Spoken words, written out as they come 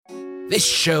This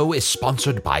show is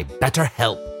sponsored by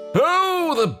BetterHelp.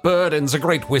 Oh, the burdens a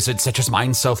great wizard such as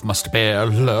myself must bear,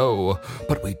 lo.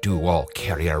 But we do all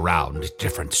carry around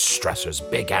different stressors,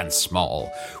 big and small.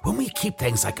 When we keep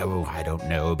things like,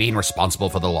 being responsible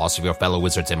for the loss of your fellow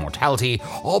wizard's immortality,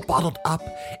 all bottled up,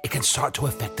 it can start to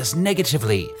affect us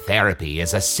negatively. Therapy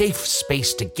is a safe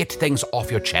space to get things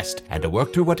off your chest and to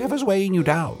work through whatever's weighing you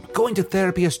down. Going to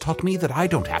therapy has taught me that I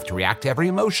don't have to react to every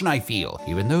emotion I feel,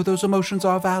 even though those emotions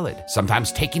are valid.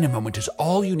 Sometimes taking a moment is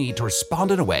all you need to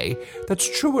respond in a way that's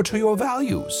truer to your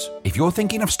values. If you're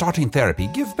thinking of starting therapy,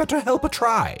 give BetterHelp a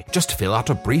try. Just fill out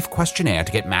a brief questionnaire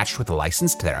to get matched with a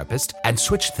licensed therapist and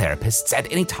switch therapists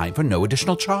at any time for no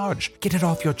additional charge. Get it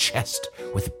off your chest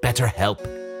with BetterHelp.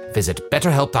 Visit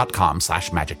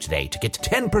betterhelp.com/magic today to get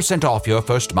 10% off your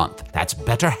first month. That's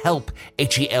BetterHelp,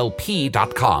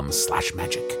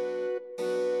 HELP.com/magic.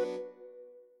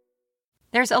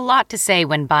 There's a lot to say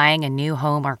when buying a new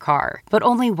home or car, but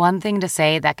only one thing to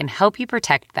say that can help you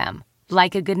protect them.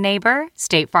 Like a good neighbor,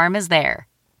 State Farm is there.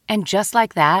 And just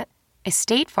like that, a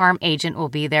State Farm agent will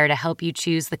be there to help you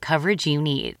choose the coverage you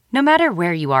need, no matter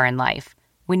where you are in life.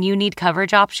 When you need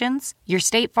coverage options, your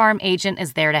State Farm agent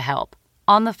is there to help,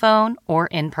 on the phone or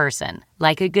in person.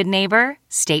 Like a good neighbor,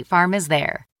 State Farm is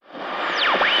there.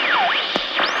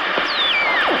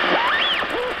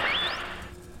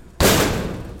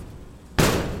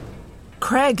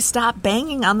 Craig, stop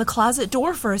banging on the closet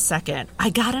door for a second.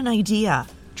 I got an idea.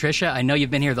 Trisha, I know you've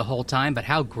been here the whole time, but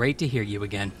how great to hear you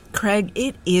again. Craig,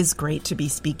 it is great to be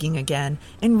speaking again.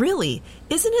 And really,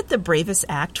 isn't it the bravest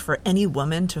act for any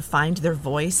woman to find their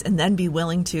voice and then be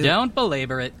willing to... Don't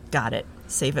belabor it. Got it.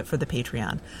 Save it for the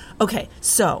Patreon. Okay,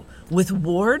 so, with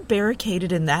Ward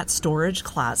barricaded in that storage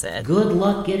closet... Good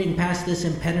luck getting past this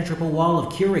impenetrable wall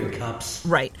of Keurig cups.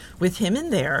 Right. With him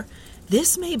in there,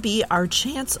 this may be our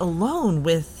chance alone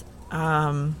with,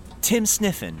 Tim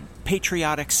Sniffen,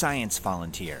 patriotic science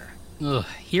volunteer. Ugh,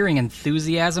 hearing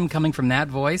enthusiasm coming from that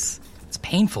voice, it's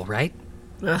painful, right?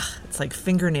 Ugh, it's like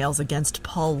fingernails against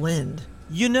Paul Lynde.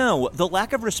 You know, the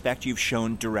lack of respect you've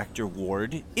shown Director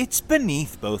Ward, it's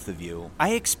beneath both of you. I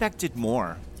expected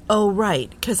more. Oh, right,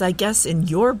 because I guess in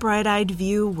your bright-eyed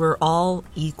view, we're all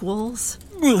equals?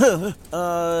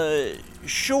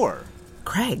 Sure.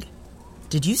 Craig,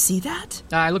 did you see that?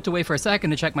 I looked away for a second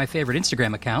to check my favorite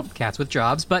Instagram account, Cats with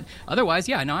Jobs, but otherwise,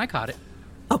 yeah, no, I caught it.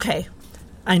 Okay,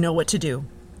 I know what to do.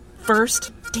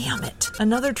 First, damn it,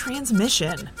 another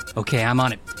transmission. Okay, I'm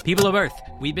on it. People of Earth,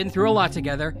 we've been through a lot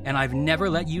together, and I've never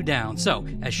let you down. So,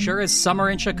 as sure as summer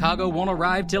in Chicago won't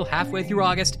arrive till halfway through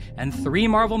August, and 3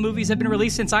 Marvel movies have been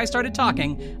released since I started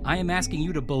talking, I am asking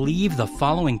you to believe the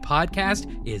following podcast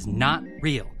is not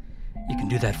real. You can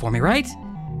do that for me, right?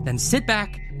 Then sit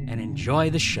back and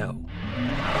enjoy the show.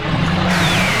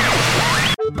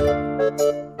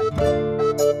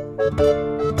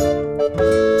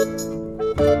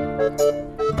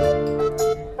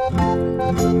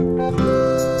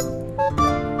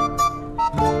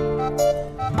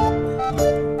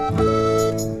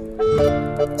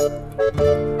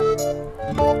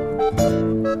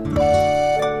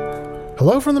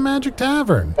 Hello from the Magic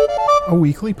Tavern, a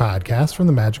weekly podcast from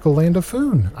the magical land of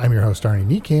Foon. I'm your host, Arnie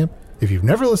Niekamp. If you've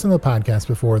never listened to the podcast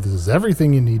before, this is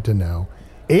everything you need to know.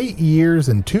 8 years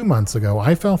and 2 months ago,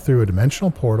 I fell through a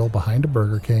dimensional portal behind a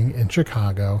Burger King in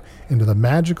Chicago into the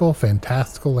magical,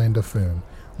 fantastical land of Foon.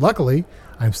 Luckily,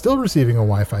 I'm still receiving a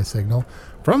Wi-Fi signal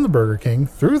from the Burger King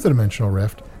through the dimensional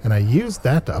rift, and I used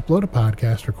that to upload a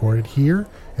podcast recorded here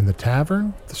in the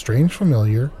tavern, The Strange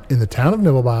Familiar, in the town of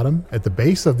Nibblebottom, at the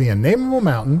base of the unnameable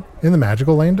mountain in the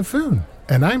magical land of Foon.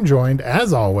 And I'm joined,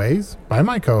 as always, by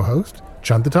my co-host,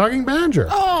 Chunt the Talking Badger.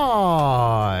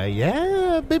 Oh,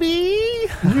 yeah, baby.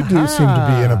 You do seem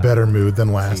to be in a better mood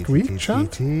than last week,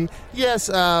 Chunt. Yes,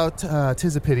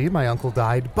 'tis a pity my uncle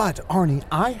died, but Arnie,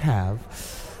 I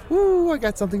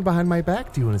got something behind my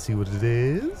back. Do you want to see what it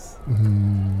is?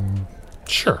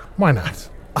 Sure, why not?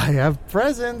 I have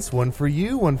presents. One for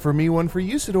you, one for me, one for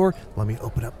Usador. Let me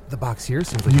open up the box here.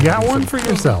 Seems like you got one for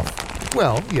yourself.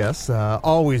 Well, yes.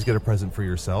 Always get a present for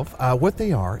yourself. What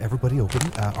they are, everybody open.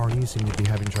 Arnie, you seem to be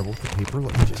having trouble with the paper.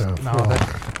 Let me just...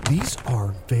 These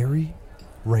are very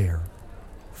rare.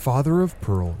 Father of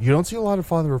Pearl. You don't see a lot of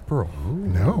Father of Pearl. Ooh.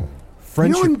 No.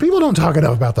 Friendship. People don't talk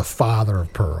enough about the Father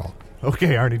of Pearl.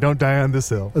 Okay, Arnie, don't die on this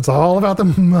hill. It's all about the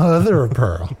Mother of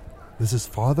Pearl. This is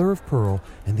Father of Pearl,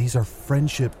 and these are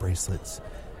friendship bracelets.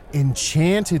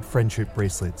 Enchanted friendship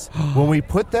bracelets. When we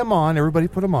put them on, everybody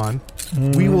put them on,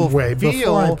 we will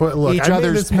feel each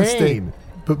other's pain. Mistake.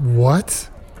 But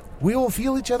what? We will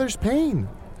feel each other's pain.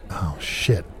 Oh,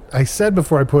 shit. I said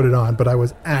before I put it on, but I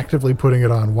was actively putting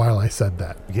it on while I said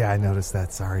that. Yeah, I noticed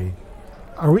that. Sorry.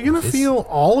 Are we going to feel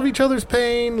all of each other's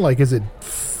pain? Like, is it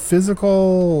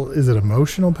physical? Is it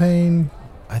emotional pain?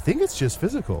 I think it's just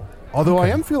physical. Although I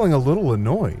am feeling a little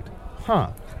annoyed.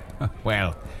 Huh.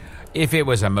 Well, if it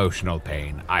was emotional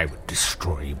pain, I would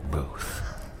destroy you both.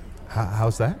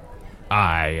 How's that?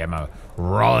 I am a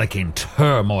rollicking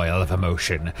turmoil of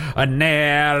emotion, a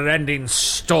ne'er-ending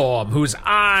storm whose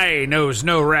eye knows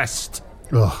no rest.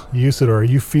 Ugh, Usador, are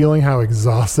you feeling how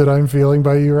exhausted I'm feeling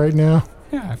by you right now?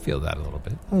 Yeah, I feel that a little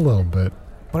bit. A little bit.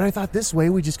 But I thought this way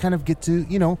we just kind of get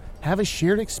to, have a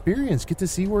shared experience, get to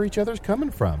see where each other's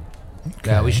coming from.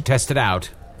 Okay. Yeah, we should test it out.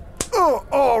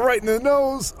 Oh, right in the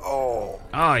nose. Oh,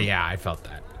 yeah, I felt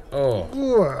that.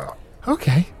 Oh.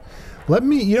 Okay. Let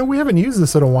me, we haven't used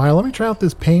this in a while. Let me try out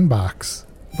this pain box.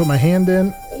 Put my hand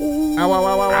in.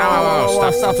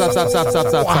 Ow.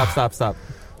 Stop.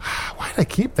 Why did I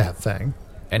keep that thing?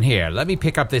 And here, let me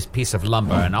pick up this piece of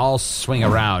lumber and I'll swing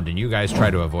around and you guys try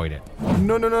to avoid it.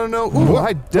 No. Ooh,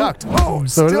 I ducked. Oh,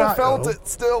 so Still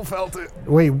felt it.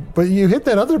 Wait, but you hit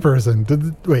that other person.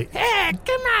 Wait. Hey,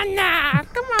 come on now.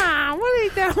 Come on. What are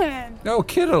you doing? No,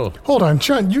 Kittle. Hold on,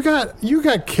 Chunt. You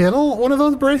got Kittle? One of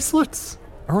those bracelets?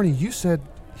 Arnie, you said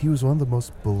he was one of the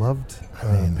most beloved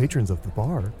patrons of the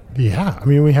bar. Yeah,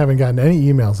 we haven't gotten any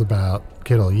emails about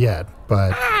Kittle yet,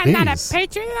 but I'm not a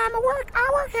patron.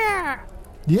 I work here.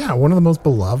 Yeah, one of the most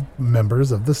beloved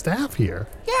members of the staff here.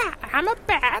 Yeah, I'm a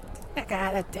bat. I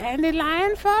got a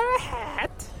dandelion for a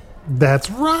hat.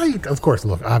 That's right. Of course,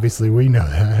 look, obviously we know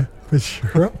that. But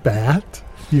you're a bat.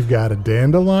 You've got a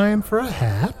dandelion for a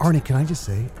hat. Arnie, can I just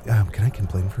say, can I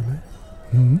complain for a minute?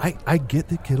 Mm-hmm. I get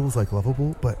that Kittle's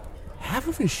lovable, but half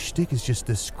of his shtick is just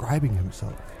describing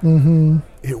himself. Mm-hmm.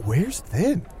 It wears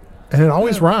thin. And it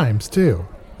always rhymes, too.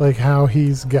 Like how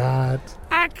he's got...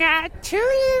 I got 2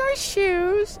 little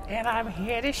shoes, and I'm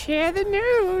here to share the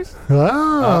news.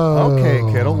 Oh. Okay,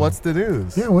 Kittle, what's the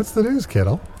news? Yeah, what's the news,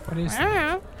 Kittle? What is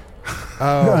that?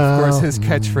 Of course, his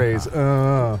catchphrase.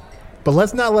 But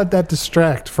let's not let that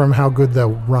distract from how good the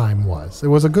rhyme was. It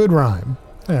was a good rhyme.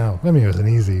 Yeah, it was an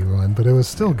easy one, but it was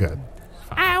still good.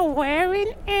 I wear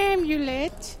an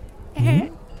amulet,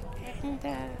 and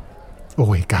Oh,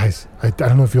 wait, guys. I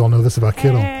don't know if you all know this about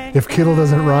Kittle. If Kittle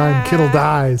doesn't rhyme, Kittle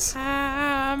dies.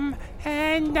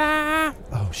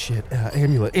 Oh, shit.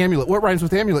 Amulet. What rhymes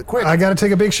with amulet? Quick. I gotta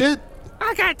take a big shit.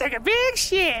 I gotta take a big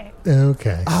shit.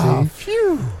 Okay, oh, see?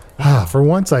 Phew. For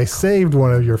once, I saved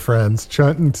one of your friends,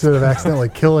 Chunt, instead of accidentally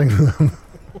killing them.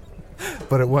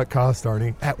 But at what cost,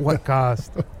 Arnie? At what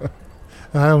cost?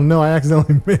 I don't know. I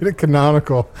accidentally made it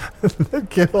canonical that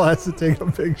Kittle has to take a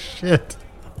big shit.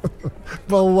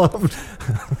 Beloved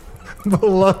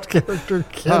character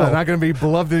Kittle. Not going to be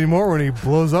beloved anymore when he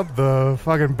blows up the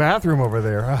fucking bathroom over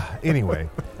there. Anyway.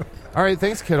 All right,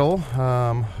 thanks, Kittle.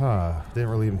 Didn't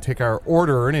really even take our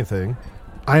order or anything.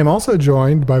 I am also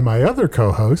joined by my other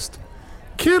co-host,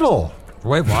 Kittle.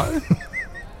 Wait, what?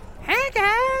 Hey,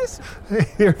 guys. Hey,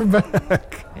 you're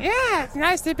back. Yeah, it's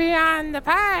nice to be on the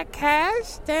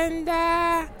podcast, and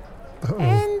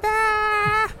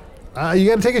you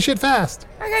gotta take a shit fast.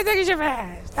 I gotta take a shit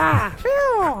fast.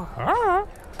 Phew.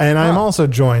 And I'm also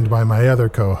joined by my other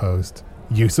co-host,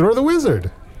 Usador the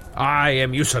Wizard. I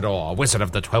am Usador, wizard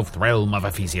of the 12th realm of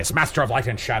Ephesius, master of light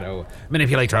and shadow,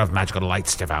 manipulator of magical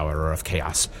lights, devourer of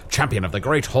chaos, champion of the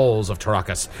great halls of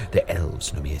Tarakas. The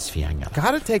elves know me as Fianga.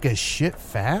 Gotta take a shit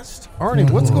fast? Arnie,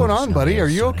 what's going on, buddy? Are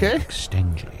you okay?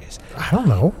 I don't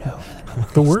know.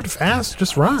 The word fast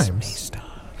just rhymes.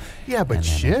 Yeah, but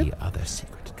shit? Other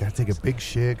secret. Gotta take a big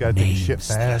shit, gotta take a shit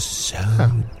fast. That are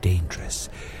so dangerous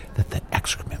that the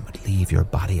excrement would leave your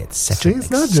body at such an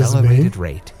it's not just accelerated me.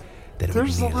 rate.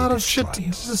 There's a lot of shit,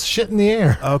 just shit in the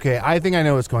air. Okay, I think I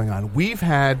know what's going on.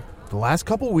 The last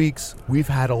couple weeks, we've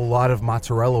had a lot of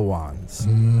mozzarella wands.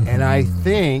 Mm-hmm. And I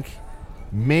think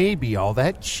maybe all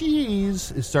that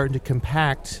cheese is starting to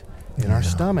compact in our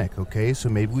stomach, okay? So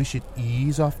maybe we should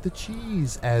ease off the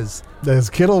cheese, as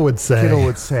Kittle would say.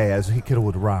 Kittle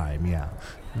would rhyme, yeah.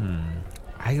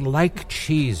 I like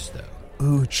cheese, though.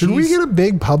 Ooh, should we get a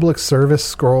big public service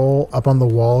scroll up on the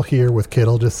wall here with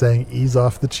Kittle just saying, ease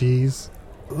off the cheese?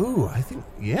 Ooh, I think,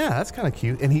 yeah, that's kind of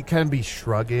cute. And he'd kind of be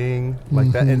shrugging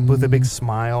like that and with a big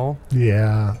smile.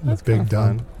 Yeah, that's big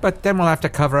done. But then we'll have to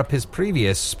cover up his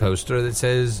previous poster that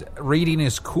says, reading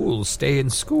is cool, stay in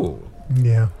school.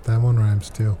 Yeah, that one rhymes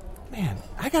too. Man,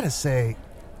 I gotta say,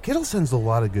 Kittle sends a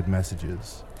lot of good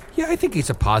messages. Yeah, I think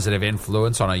he's a positive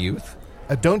influence on our youth.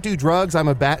 Don't do drugs, I'm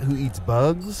a bat who eats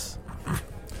bugs.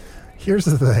 Here's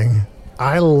the thing.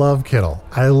 I love Kittle.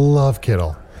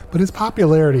 But his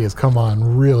popularity has come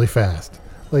on really fast.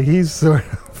 Like, he's sort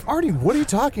of... Arnie, what are you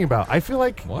talking about? I feel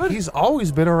like he's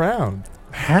always been around.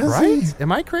 Has Right? he?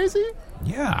 Am I crazy?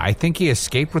 Yeah, I think he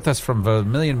escaped with us from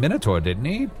Vermilion Minotaur, didn't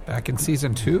he? Back in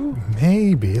season 2?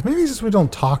 Maybe it's just we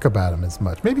don't talk about him as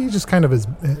much. Maybe he just kind of is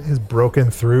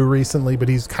broken through recently, but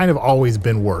he's kind of always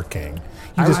been working.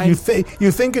 You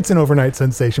think it's an overnight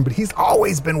sensation, but he's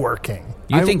always been working.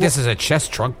 You think this is a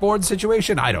chest trunk board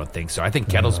situation? I don't think so. I think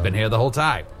Kettle's been here the whole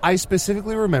time. I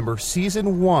specifically remember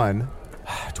season 1,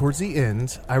 towards the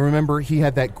end, I remember he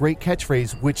had that great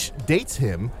catchphrase, which dates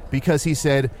him because he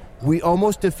said, "We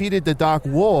almost defeated the Dark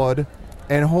Ward,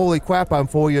 and holy crap, I'm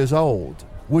 4 years old,"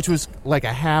 which was like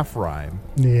a half rhyme.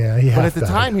 Yeah, But at the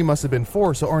time, he must have been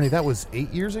 4. So, Arnie, that was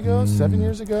 8 years ago, 7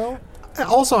 years ago?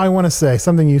 Also, I want to say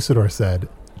something Usador said.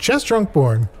 Chest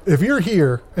Drunkborn, if you're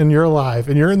here and you're alive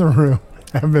and you're in the room,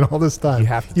 haven't been all this time,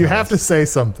 you have to say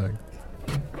something.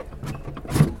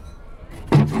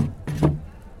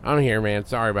 I'm here, man.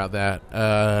 Sorry about that.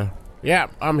 Yeah,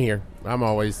 I'm here. I'm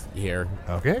always here.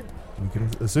 Okay. We can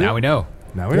assume. Now we know.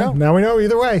 Now we know. Now we know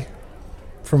either way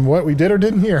from what we did or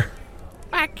didn't hear.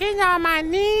 I get on my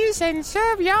knees and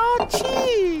serve y'all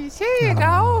cheese. Here you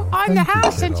go. On the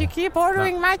house since you keep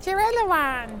ordering mozzarella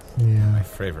ones. Yeah. My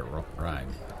favorite rhyme.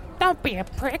 Don't be a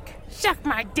prick. Suck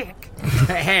my dick.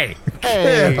 Hey.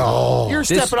 You're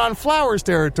stepping on Flowers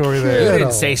territory there. You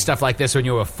didn't say stuff like this when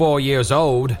you were 4 years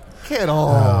old.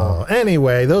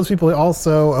 Anyway, those people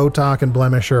also, Otak and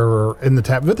Blemish, are in the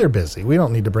tap, but they're busy. We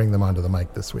don't need to bring them onto the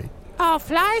mic this week. I'll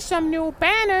fly some new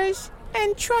banners.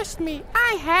 And trust me,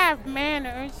 I have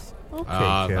manners. Okay,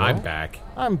 I'm back.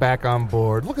 I'm back on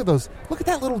board. Look at those. Look at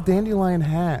that little dandelion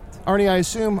hat. Arnie, I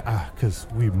assume, because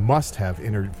we must have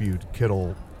interviewed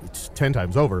Kittle 10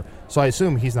 times over, so I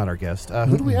assume he's not our guest.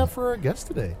 Who do we have for our guest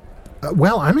today?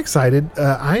 Well, I'm excited.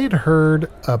 I had heard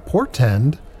a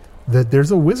portend that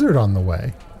there's a wizard on the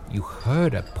way. You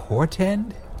heard a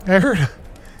portend? I heard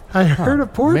a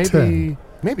portend.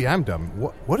 Maybe I'm dumb.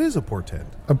 What is a portend?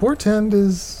 A portend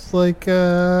is like,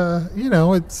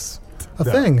 it's a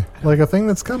thing. Like a thing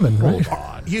that's coming, right?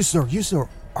 You sir,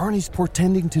 Arnie's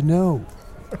portending to know.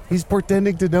 He's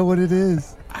portending to know what it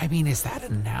is. I mean, is that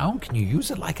a noun? Can you use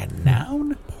it like a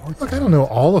noun? Look, I don't know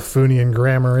all of Funian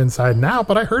grammar inside and out,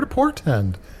 but I heard a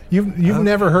portend. You've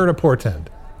never heard a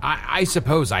portend. I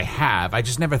suppose I have. I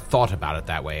just never thought about it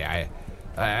that way.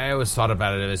 I always thought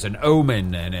about it as an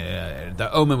omen, and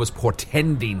the omen was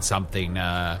portending something.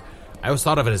 I always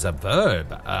thought of it as a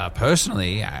verb.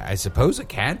 Personally, I suppose it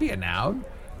can be a noun.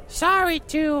 Sorry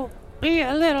to be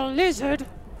a little lizard.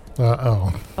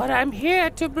 Uh-oh. But I'm here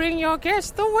to bring your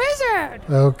guest the wizard.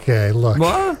 Okay, look.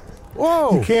 What?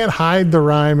 Whoa. You can't hide the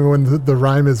rhyme when the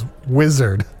rhyme is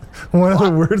wizard. One of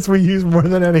the words we use more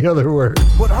than any other word.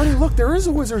 But Arnie, look, there is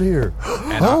a wizard here.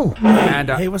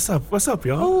 Hey, what's up,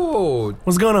 y'all? Oh.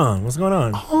 What's going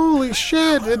on? Holy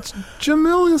shit, it's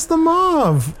Jamillious the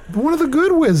Mauve, one of the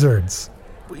good wizards.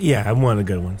 Yeah, I'm one of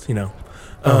the good ones, you know.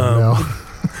 No.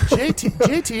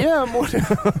 JTM? What?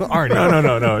 Arnie.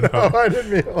 No. Oh, I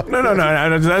didn't mean like No.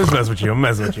 I just mess with you. I'm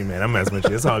messing with you, man. I'm messing with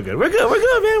you. It's all good. We're good,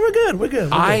 man. We're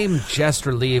good. I'm just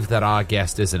relieved that our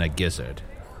guest isn't a gizzard.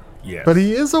 Yes. But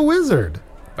he is a wizard.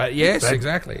 But yes,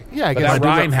 exactly. Yeah, I but guess that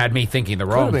rhyme had me thinking the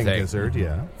wrong thing. Gizzard,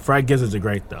 yeah. Fried gizzards are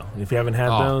great, though. If you haven't had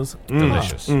those,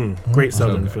 delicious. Great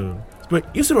southern food.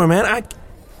 But Usador, man,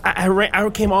 I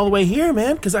came all the way here,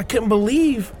 man, because I couldn't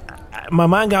believe. My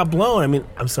mind got blown. I mean,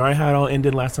 I'm sorry how it all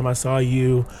ended last time I saw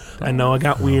you. I know I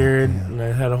got weird, and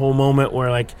I had a whole moment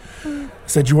where, like,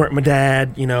 said you weren't my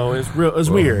dad. You know, it was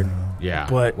weird. Yeah.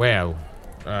 But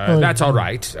that's all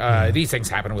right. These things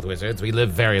happen with wizards. We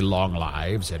live very long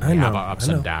lives, and we have our ups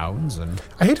and downs. And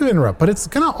I hate to interrupt, but it's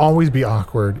going to always be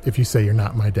awkward if you say you're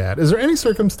not my dad. Is there any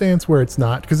circumstance where it's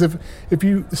not? Because if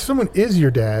someone is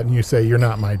your dad and you say you're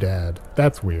not my dad,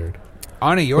 that's weird.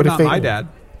 Arnie, you're not my dad.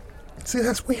 See,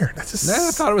 that's weird. That's just. I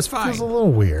thought it was fine. It's a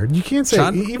little weird. You can't say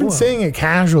Sean? saying it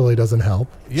casually doesn't help.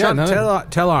 Yeah, Sean,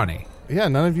 tell Arnie. Yeah,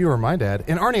 none of you are my dad.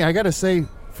 And Arnie, I got to say,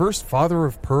 first father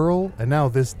of Pearl, and now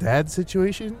this dad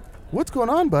situation. What's going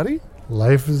on, buddy?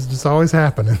 Life is just always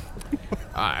happening.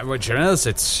 Well, Jamillious,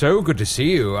 it's so good to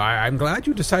see you. I'm glad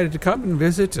you decided to come and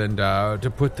visit and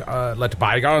to let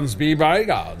bygones be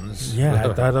bygones. Yeah,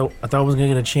 I thought I was gonna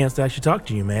get a chance to actually talk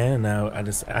to you, man. And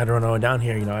I don't know down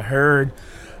here. You know, I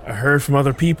heard from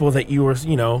other people that you were,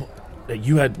 you know, that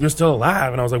you're still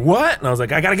alive, and I was like, what? And I was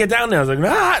like, I gotta get down there. I was like,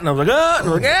 ah, and I was like, and I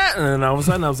was like, ah, and then all of a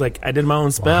sudden I was like, I did my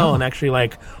own spell and actually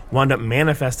like wound up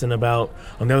manifesting about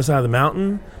on the other side of the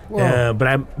mountain.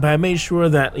 But I made sure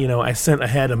that, you know, I sent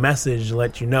ahead a message to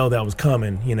let you know that was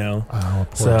coming, you know. Oh,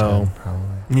 poor Ted,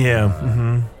 probably.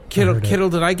 Yeah. Kittle,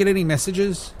 did I get any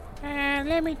messages?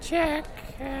 Let me check.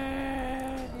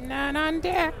 None on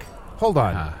deck. Hold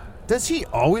on. Does he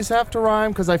always have to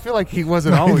rhyme? Because I feel like he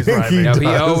wasn't always rhyming. He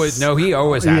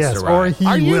always has to rhyme. Or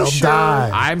he will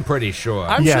die. I'm pretty sure.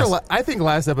 I'm sure. I think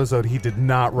last episode he did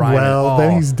not rhyme at all. Well,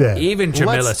 then he's dead. Even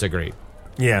Jamillious agreed.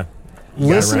 Yeah.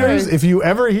 Listeners, if you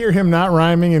ever hear him not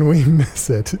rhyming and we miss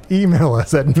it, email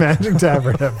us at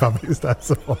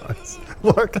magictavern@puppies.supplies.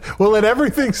 Look, we'll let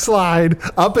everything slide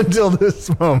up until this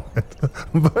moment,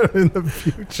 but in the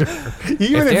future,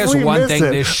 even if there's we one miss thing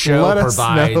it, this show let us know.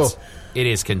 provides, it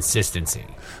is consistency.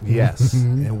 Yes,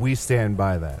 and we stand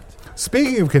by that.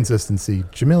 Speaking of consistency,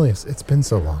 Jamillious, it's been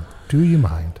so long. Do you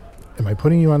mind? Am I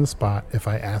putting you on the spot if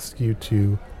I ask you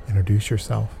to introduce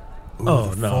yourself?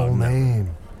 Full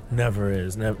name. Never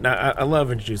is. Never. Now, I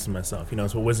love introducing myself.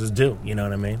 It's what wizards do. You know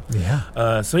what I mean?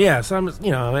 Yeah. So I'm.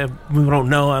 We don't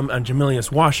know. I'm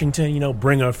Jamillious Washington.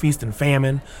 Bringer of feast and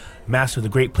famine, master of the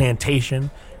great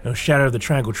plantation. Shatter of the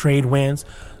triangle trade winds.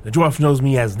 The dwarf knows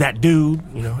me as that dude.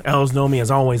 Elves know me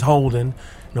as always Holden.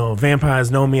 Vampires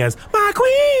know me as my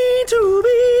queen to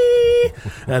be.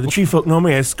 The tree folk know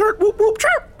me as skirt whoop whoop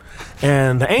chirp,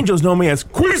 and the angels know me as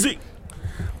Queasy.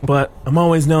 But I'm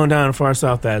always known down in far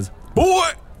south as boy.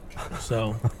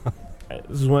 So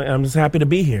this is what, I'm just happy to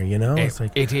be here, It's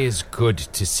like it is good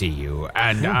to see you,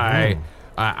 and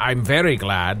I'm very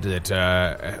glad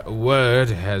that word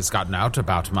has gotten out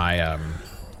about my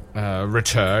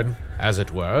return, as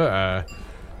it were.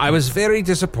 I was very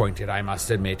disappointed, I must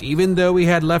admit, even though we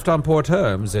had left on poor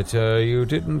terms, that you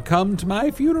didn't come to my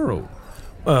funeral.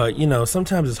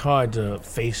 Sometimes it's hard to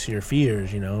face your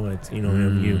fears. It's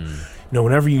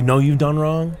whenever you've done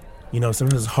wrong,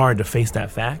 sometimes it's hard to face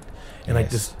that fact. And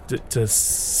like just to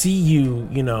see you,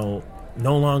 no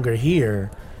longer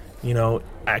here,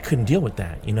 I couldn't deal with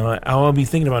that. All I'll be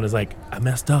thinking about is like, I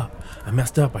messed up. I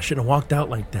shouldn't have walked out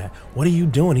like that. What are you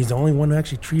doing? He's the only one who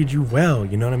actually treated you well.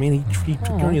 You know what I mean? He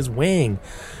took you on his wing.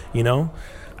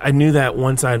 I knew that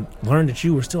once I learned that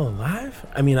you were still alive.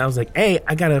 I was like, hey,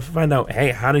 I gotta find out. Hey,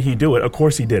 how did he do it? Of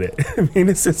course he did it.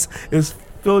 It's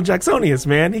Phil Jacksonius,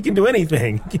 man. He can do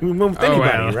anything. He can move with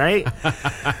anybody, right?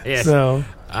 Yes. So.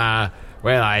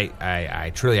 Well,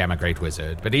 I truly am a great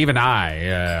wizard, but even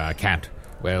I can't.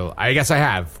 Well, I guess I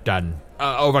have done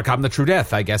overcome the true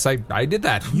death. I guess I did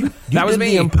that. That was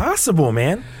me. The impossible,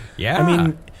 man.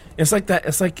 Yeah. It's like that.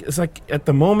 It's like at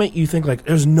the moment you think like,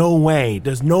 there's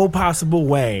no possible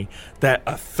way that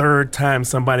a third time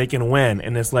somebody can win,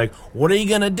 and it's like, what are you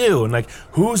gonna do? And like,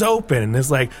 who's open? And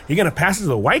it's like, you're gonna pass it to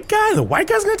the white guy. The white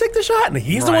guy's gonna take the shot, and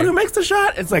he's the one who makes the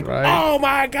shot. It's like, oh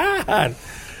my god.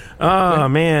 Oh,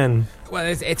 man. Well,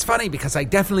 it's funny because I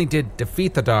definitely did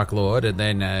defeat the Dark Lord and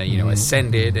then,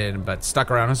 ascended, but stuck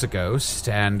around as a ghost.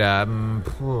 And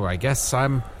I guess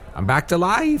I'm back to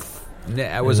life.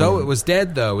 It was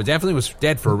dead, though. It definitely was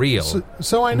dead for real.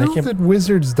 So I know that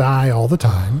wizards die all the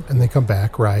time and they come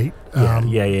back, right? Yeah.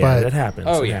 But, that happens.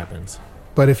 Oh, it yeah. happens.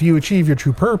 But if you achieve your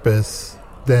true purpose,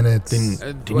 then it's...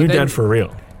 you're dead for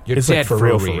real. You're it's dead like for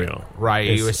real.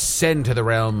 Right. You ascend to the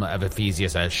realm of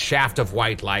Ephesius. A shaft of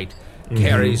white light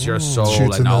carries your soul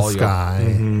shoots and in all the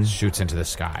sky. shoots into the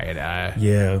sky. And,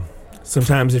 yeah.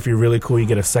 Sometimes if you're really cool, you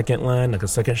get a second line, like a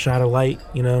second shot of light,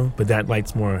 but that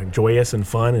light's more joyous and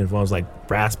fun. It involves like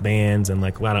brass bands and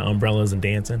like a lot of umbrellas and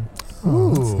dancing.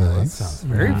 Oh, that's nice. That sounds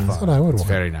very fun. That's what I would want. It's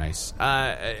very nice.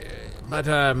 But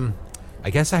I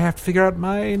guess I have to figure out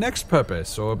my next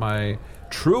purpose or my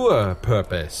truer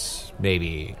purpose,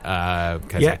 maybe,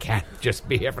 because I can't just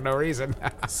be here for no reason.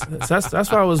 That's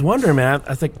what I was wondering, man.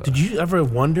 I think, did you ever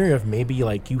wonder if maybe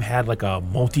like you had like a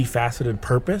multifaceted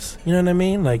purpose? You know what I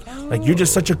mean? Like you're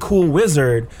just such a cool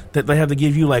wizard that they have to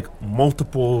give you like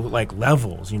multiple like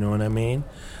levels. You know what I mean?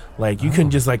 Like you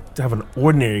couldn't just like have an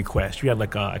ordinary quest. You had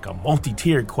like a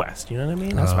multi-tiered quest. You know what I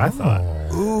mean? That's what I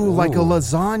thought. Ooh, like a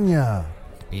lasagna.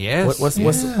 Yes. What's like a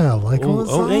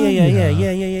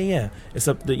lasagna. Yeah. It's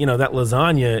that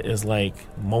lasagna is like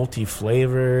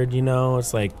multi-flavored,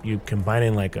 It's like you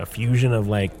combining like a fusion of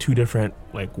like two different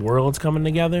like worlds coming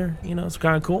together, It's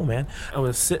kind of cool, man. I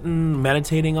was sitting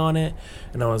meditating on it,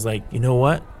 and I was like, you know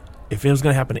what? If it was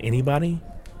going to happen to anybody,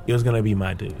 it was going to be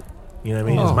my dude. You know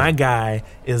what I mean? My guy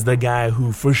is the guy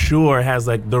who for sure has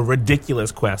like the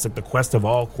ridiculous quest, like the quest of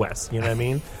all quests. You know what I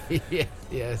mean?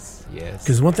 Yes.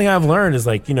 Because one thing I've learned is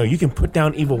like, you can put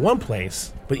down evil one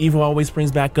place, but evil always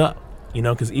springs back up.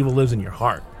 Because evil lives in your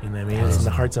heart. You know what I mean? It's in the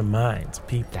hearts and minds of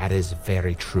people. That is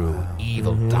very true.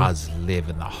 Evil does live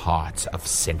in the hearts of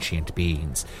sentient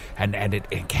beings, and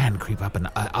it can creep up in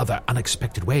other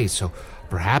unexpected ways. So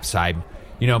perhaps I'm,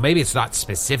 maybe it's not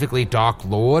specifically Dark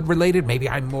Lord related. Maybe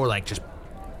I'm more like just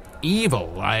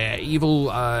evil. My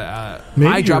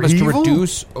job is to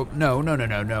reduce. Oh, no.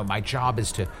 My job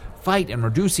is to fight and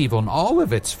reduce evil in all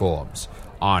of its forms.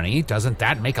 Arnie, doesn't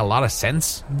that make a lot of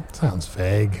sense? Sounds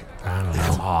vague. I don't know.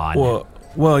 Come on.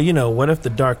 Well, what if the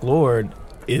Dark Lord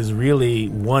is really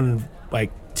one,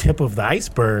 tip of the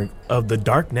iceberg of the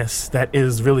darkness that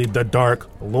is really the Dark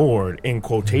Lord, in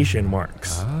quotation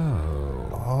marks?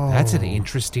 Oh, that's an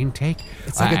interesting take.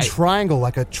 It's like a triangle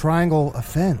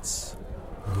offense.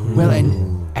 Well,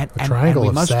 and a triangle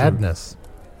of sadness.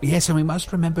 Yes, and we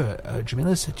must remember,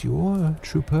 Jamillious, that your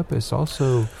true purpose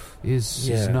also is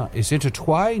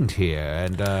intertwined here,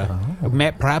 and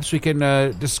perhaps we can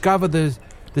discover the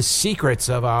secrets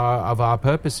of our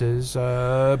purposes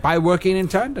by working in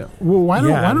tandem. Well, why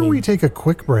don't we take a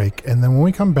quick break, and then when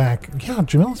we come back,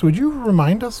 Jamillious, would you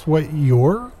remind us what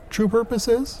your true purpose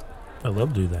is? I'd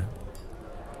love to do that.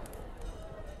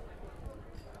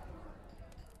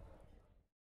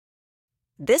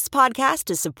 This podcast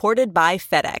is supported by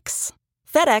FedEx.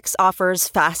 FedEx offers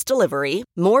fast delivery,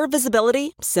 more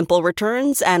visibility, simple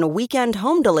returns, and weekend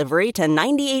home delivery to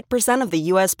 98% of the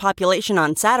U.S. population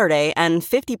on Saturday and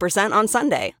 50% on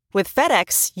Sunday. With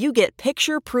FedEx, you get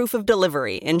picture proof of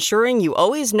delivery, ensuring you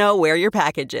always know where your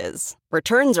package is.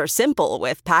 Returns are simple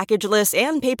with packageless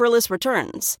and paperless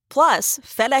returns. Plus,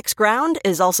 FedEx Ground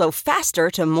is also faster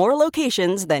to more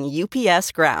locations than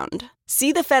UPS Ground.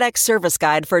 See the FedEx service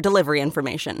guide for delivery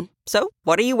information. So,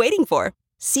 what are you waiting for?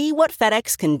 See what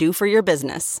FedEx can do for your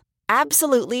business.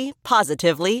 Absolutely,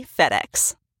 positively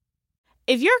FedEx.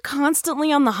 If you're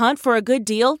constantly on the hunt for a good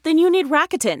deal, then you need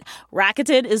Rakuten.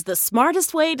 Rakuten is the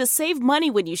smartest way to save money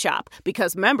when you shop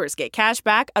because members get cash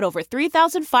back at over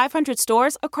 3,500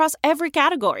 stores across every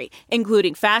category,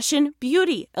 including fashion,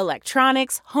 beauty,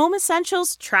 electronics, home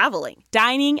essentials, traveling,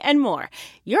 dining, and more.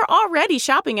 You're already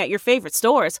shopping at your favorite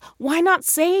stores. Why not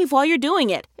save while you're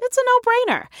doing it? It's a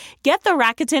no-brainer. Get the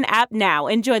Rakuten app now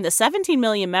and join the 17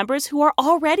 million members who are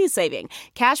already saving.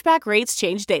 Cashback rates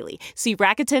change daily. See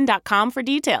Rakuten.com for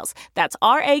details. That's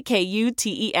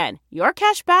Rakuten. Your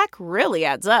cashback really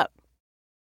adds up.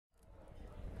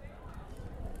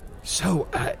 So,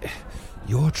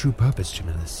 your true purpose,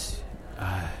 Jamillious,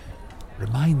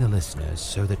 remind the listeners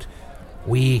so that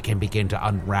we can begin to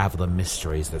unravel the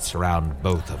mysteries that surround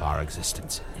both of our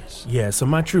existences. Yeah, so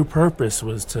my true purpose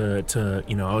was to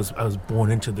I was born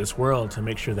into this world to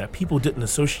make sure that people didn't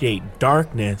associate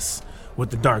darkness with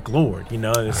the Dark Lord.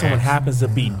 If someone happens to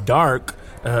be dark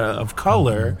of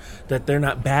color, that they're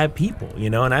not bad people,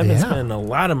 and I've been spending a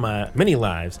lot of my many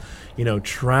lives,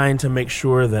 trying to make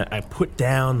sure that I put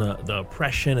down the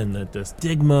oppression and the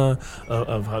stigma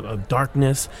of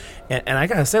darkness. And I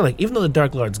gotta say, even though the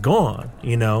Dark Lord's gone,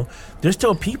 there's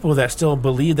still people that still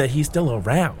believe that he's still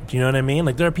around. You know what I mean?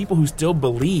 There are people who still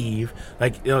believe,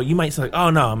 you might say,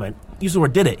 oh no, man,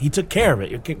 Usador did it. He took care of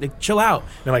it. Chill out.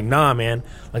 They're like, nah, man.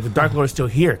 The Dark Lord's still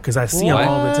here because I see him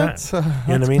all the time.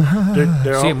 You know what I mean?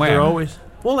 They're always...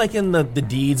 Well, in the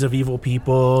deeds of evil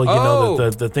people,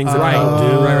 the things that they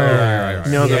do. Right.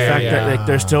 The fact that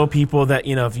there's still people that,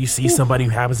 if you see somebody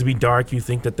who happens to be dark, you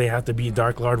think that they have to be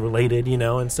Dark Lord related,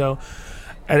 and so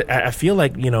I feel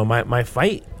like, my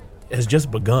fight has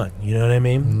just begun. You know what I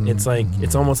mean?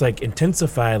 It's almost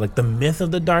intensified. The myth of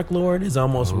the Dark Lord is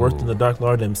almost worse than the Dark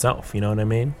Lord himself. You know what I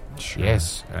mean? Sure.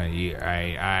 Yes,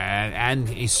 and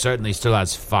he certainly still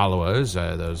has followers.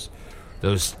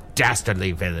 Those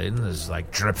dastardly villains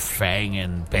like Drip Fang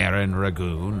and Baron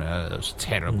Ragoon, those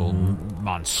terrible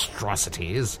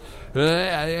monstrosities,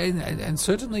 and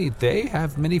certainly they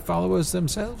have many followers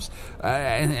themselves.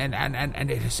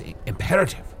 And it is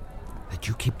imperative that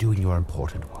you keep doing your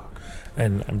important work.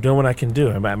 And I'm doing what I can do.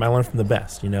 I learn from the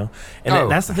best, And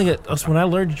that's the thing. When I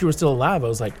learned that you were still alive, I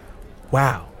was like,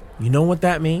 wow, you know what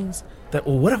that means?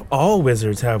 What if all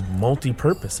wizards have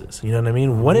multi-purposes? You know what I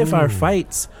mean? What if our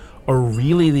fights are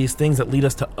really these things that lead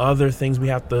us to other things we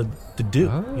have to do? You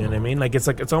know what I mean?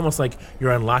 It's almost like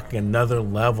you're unlocking another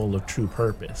level of true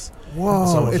purpose.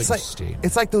 Whoa!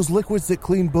 It's like those liquids that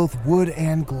clean both wood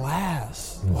and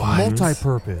glass. What?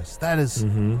 Multi-purpose. That is...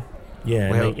 Mm-hmm.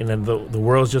 Yeah, and then the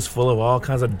world's just full of all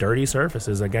kinds of dirty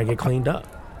surfaces that gotta get cleaned up.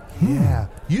 Yeah.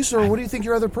 You, sir, what do you think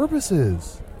your other purpose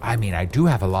is? I mean, I do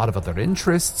have a lot of other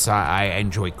interests. I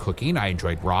enjoy cooking. I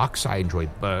enjoyed rocks. I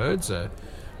enjoyed birds.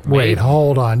 Wait,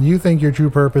 hold on. You think your true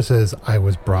purpose is, I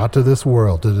was brought to this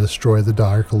world to destroy the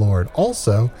Dark Lord.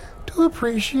 Also, to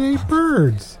appreciate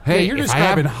birds. Hey, you're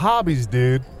describing hobbies,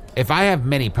 dude. If I have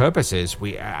many purposes,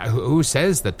 who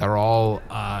says that they're all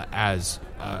as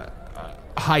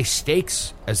high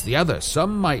stakes as the other?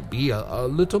 Some might be a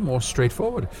little more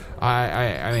straightforward.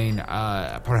 I mean,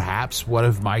 perhaps one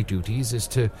of my duties is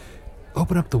to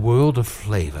open up the world of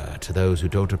flavor to those who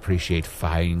don't appreciate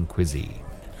fine cuisine.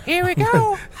 Here we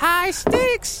go. High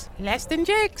stakes, less than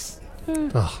jigs.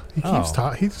 He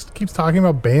keeps talking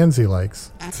about bands he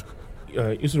likes.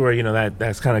 This is where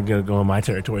that's kind of gonna go in my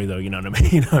territory, though. You know what I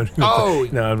mean? Of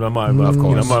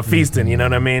course, I'm feasting. You know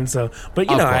what I mean? So, but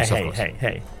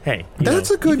hey.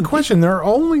 That's a good question. There are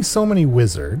only so many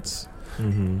wizards.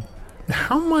 Mm-hmm.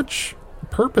 How much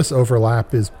purpose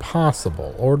overlap is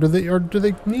possible, or do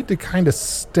they need to kind of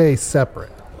stay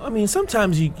separate? I mean,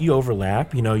 sometimes you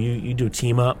overlap. You do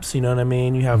team ups. You know what I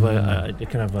mean? You have a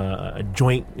kind of a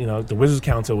joint. The Wizards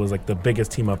Council was like the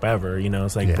biggest team up ever.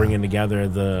 It's like bringing together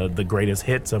the greatest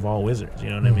hits of all wizards. You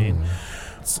know what I mean?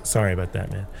 Sorry about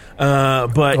that, man.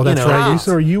 But that's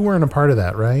right. You weren't a part of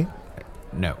that, right?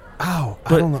 No. Oh,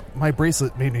 I don't know. My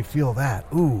bracelet made me feel that.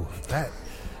 Ooh,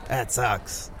 that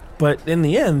sucks. But in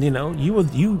the end,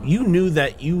 you knew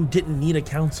that you didn't need a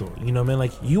council. You know what I mean?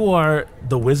 Like, you are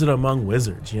the wizard among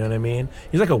wizards. You know what I mean?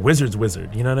 He's like a wizard's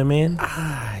wizard. You know what I mean?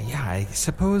 Yeah. I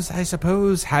suppose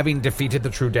having defeated the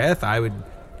True Death, I would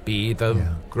be the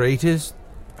greatest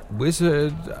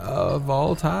wizard of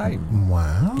all time.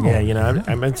 Wow. Yeah,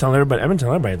 I've been telling everybody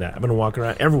that. I've been walking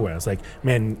around everywhere. It's like,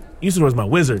 man, Usador's my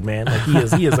wizard, man. Like, he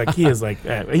is like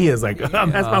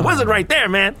that's my wizard right there,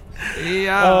 man.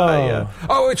 Yeah.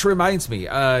 Oh, which reminds me,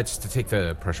 just to take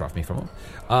the pressure off me for a moment,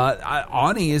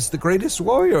 Ani is the greatest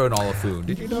warrior in all of Foon.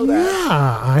 Did you know that?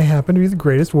 Yeah, I happen to be the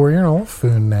greatest warrior in all of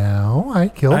Foon now. I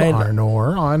killed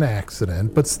Arnor on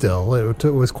accident, but still, it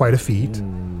was quite a feat.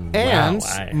 And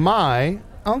my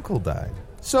uncle died.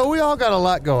 So we all got a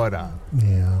lot going on.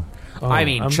 Yeah. I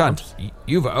mean, Chunt,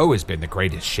 you've always been the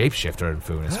greatest shapeshifter in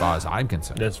Foon as far as I'm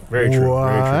concerned. That's very true.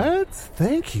 What? Very true.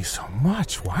 Thank you so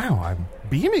much. Wow, I'm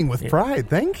beaming with pride.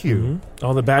 Thank you. Mm-hmm.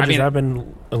 All the badges I've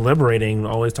been liberating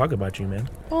always talk about you, man.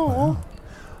 Oh. Wow.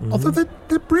 Mm-hmm. Although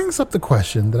that brings up the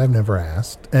question that I've never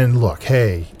asked. And look,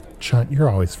 hey, Chunt, you're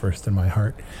always first in my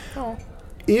heart. Oh.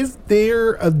 Is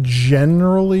there a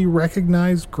generally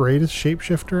recognized greatest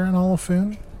shapeshifter in all of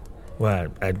Foon? Well,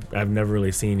 I've never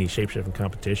really seen any shapeshifting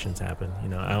competitions happen.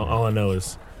 All I know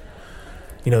is,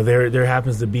 there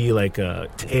happens to be like a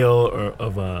tail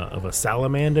of a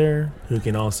salamander who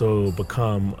can also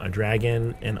become a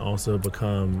dragon and also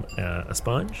become a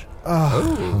sponge.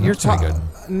 You're talking?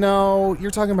 No, you're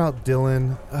talking about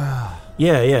Dylan.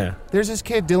 Yeah. There's this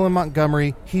kid, Dylan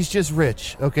Montgomery. He's just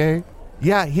rich, okay?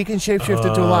 Yeah, he can shapeshift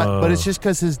into a lot, but it's just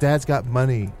because his dad's got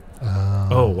money.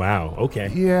 Oh, wow. Okay.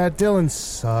 Yeah, Dylan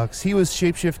sucks. He was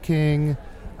Shapeshift King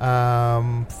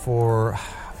for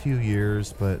a few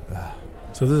years, but...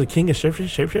 So there's a king of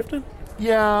shapeshifting?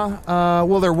 Yeah.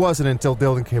 Well, there wasn't until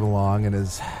Dylan came along and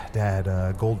his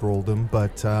dad gold rolled him,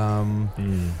 but I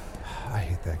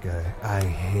hate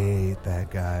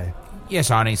that guy. Yes,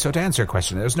 Ani, so to answer your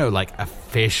question, there's no,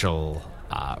 official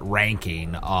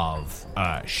ranking of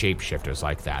shapeshifters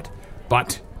like that.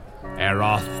 But...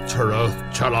 Eroth,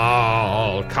 Turoth,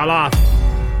 Chalal, Kalath.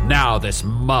 Now this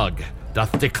mug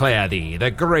doth declare thee the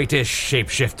greatest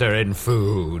shapeshifter in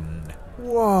Foon.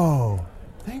 Whoa.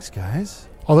 Thanks, guys.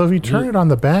 Although if you turn it on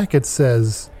the back, it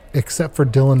says, except for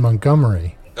Dylan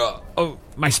Montgomery.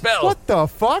 My spell. What the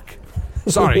fuck?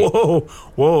 Sorry.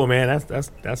 Whoa, man.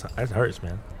 That hurts,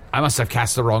 man. I must have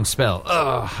cast the wrong spell.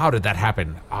 How did that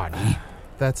happen, Ani?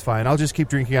 That's fine. I'll just keep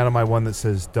drinking out of my one that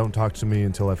says, don't talk to me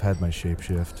until I've had my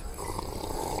shapeshift.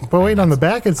 But wait, on the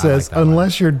back it says,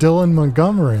 unless you're Dylan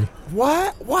Montgomery.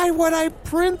 What? Why would I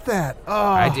print that?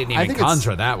 I didn't even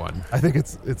conjure that one. I think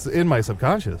it's in my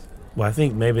subconscious. Well, I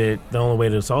think maybe the only way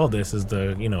to solve this is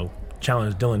to,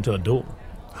 challenge Dylan to a duel.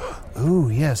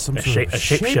 Ooh, yes. A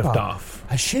shapeshift off.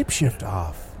 A shapeshift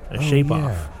off. A shape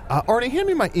off. Arnie, hand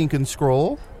me my ink and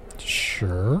scroll.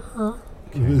 Sure.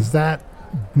 Okay. Is that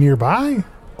nearby?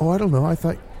 Oh, I don't know. I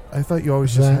thought you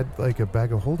always just had a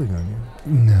bag of holding on you.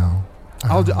 No.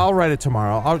 I'll write it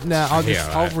tomorrow. I'll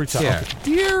reach out. Okay.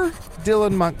 Dear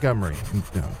Dylan Montgomery.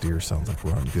 No, dear sounds like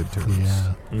we're on good terms.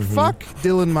 Yeah. Mm-hmm. Fuck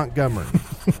Dylan Montgomery.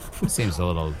 Seems a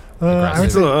little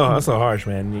aggressive. That's so harsh,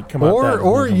 man. You come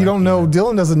or you don't know.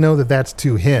 Dylan doesn't know that that's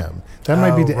to him. That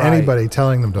might be to anybody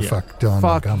telling them to fuck Dylan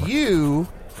Montgomery. Fuck you,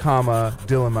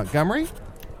 Dylan Montgomery.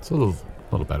 It's a little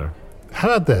better. How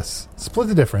about this? Split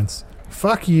the difference.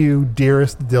 Fuck you,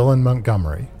 dearest Dylan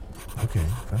Montgomery. Okay,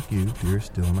 fuck you,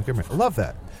 dearest Dylan Montgomery. I love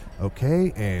that.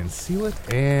 Okay, and seal it,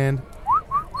 and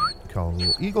call a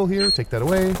little eagle here. Take that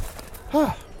away.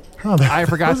 I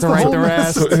forgot to write the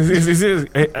rest. So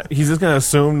he's just gonna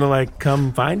assume to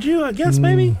come find you. I guess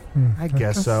maybe. I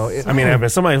guess so.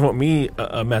 If somebody wrote me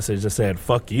a message that said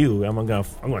 "fuck you," I'm gonna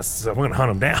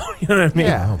hunt him down. You know what I mean?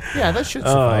 Yeah, that should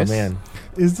suffice. Oh man,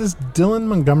 is this Dylan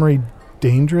Montgomery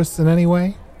dangerous in any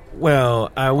way?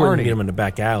 Well, I wouldn't get him in the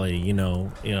back alley.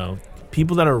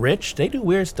 people that are rich, they do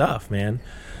weird stuff, man.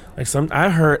 Like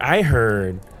I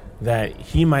heard that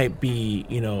he might be,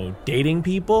 dating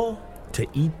people to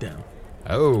eat them.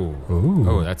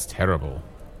 Oh, that's terrible.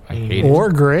 I hate it.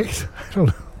 Or great. I don't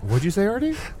know. What'd you say,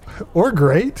 Artie? Or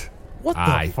great. What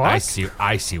the fuck?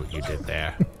 I see what you did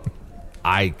there.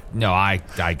 I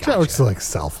got That looks like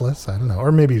selfless. I don't know.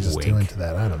 Or maybe you're just too Wink. into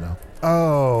that. I don't know.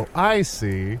 Oh, I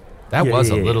see. That was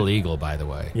a little eagle, by the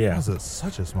way. Yeah. That was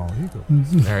such a small eagle.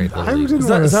 Very little I eagle. didn't It's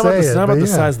want to not say it's not about but the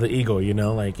yeah. size of the eagle,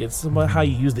 Like, it's about how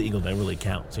you use the eagle that really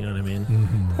counts, you know what I mean?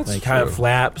 Mm-hmm. Like, how it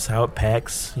flaps, how it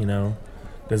pecks,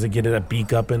 Does it get a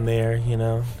beak up in there,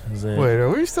 Is it, Wait, are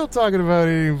we still talking about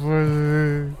eating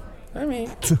for? I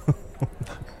mean...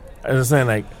 I was saying,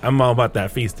 like, I'm all about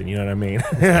that feasting, you know what I mean?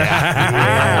 That's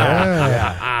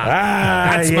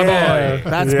my boy.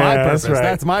 That's my purpose.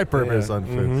 That's my purpose on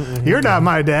food. Mm-hmm. You're not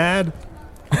my dad.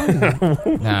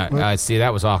 See,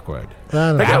 that was awkward. I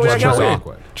don't know. That was got just weird.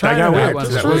 awkward.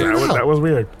 That was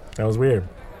weird. That was weird.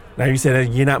 Now you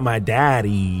said you're not my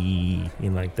daddy,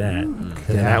 like that.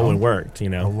 Okay. Then that would work,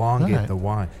 Elongate Right. the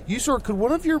wine. Could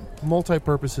one of your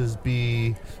multi-purposes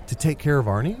be to take care of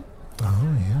Arnie?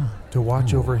 Oh, yeah. To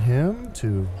watch over him?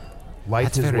 To light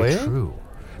That's his very way? true.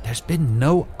 There's been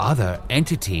no other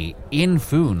entity in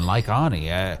Foon like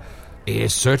Arnie. It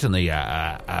is certainly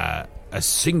a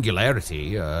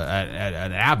singularity,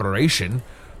 an aberration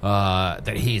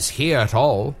that he's here at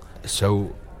all.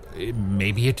 So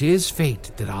maybe it is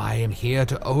fate that I am here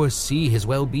to oversee his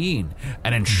well-being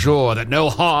and ensure that no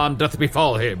harm doth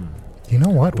befall him. You know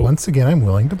what? Once again, I'm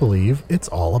willing to believe it's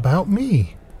all about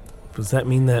me. Does that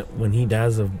mean that when he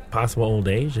dies of possible old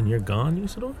age and you're gone,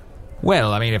 Usador?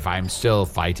 Well, I mean, if I'm still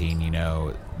fighting,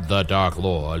 the Dark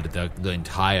Lord, the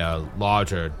entire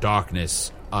larger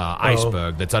darkness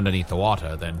iceberg that's underneath the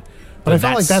water, then... But I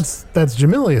felt like that's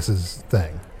Jamillious'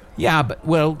 thing. Yeah, but,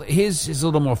 his is a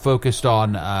little more focused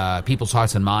on people's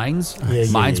hearts and minds.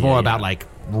 Mine's more about, like,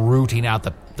 rooting out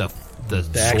the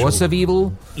source of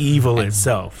evil. Evil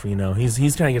itself,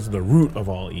 He's trying to get to the root of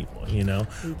all evil,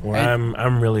 Where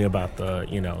I'm really about the,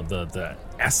 the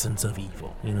essence of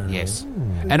evil, Yes.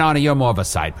 And Arnie, you're more of a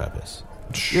side purpose.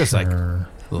 You're just like a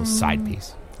little side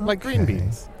piece. Like green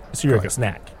beans. So you're like a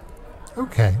snack.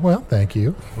 Okay, well, thank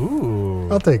you. Ooh.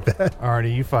 I'll take that.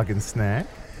 Arnie, you fucking snack.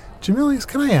 Jamillious,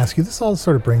 can I ask you, this all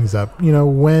sort of brings up,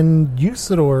 when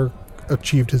Usador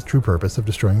achieved his true purpose of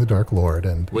destroying the Dark Lord,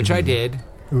 and which I did.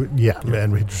 Yeah,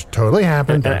 and it totally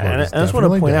happened. And I just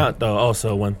want to point out, though,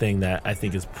 also one thing that I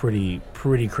think is pretty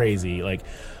crazy. Like,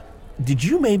 did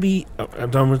you maybe...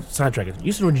 I'm done with sidetracking.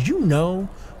 Usador, did you know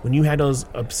when you had those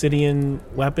obsidian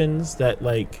weapons that,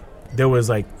 like, there was,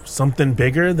 like, something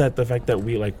bigger, that the fact that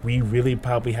we really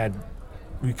probably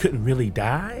we couldn't really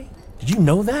die? Did you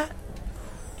know that?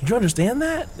 Did you understand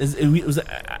that?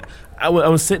 I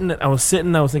was sitting, I was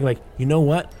thinking, like, you know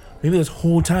what? Maybe this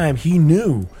whole time he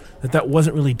knew that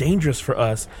wasn't really dangerous for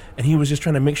us, and he was just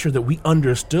trying to make sure that we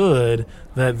understood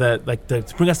that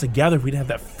to bring us together. If we didn't have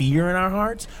that fear in our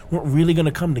hearts, we weren't really going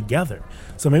to come together.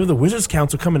 So maybe the Wizards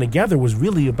Council coming together was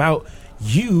really about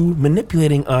you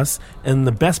manipulating us in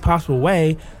the best possible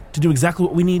way to do exactly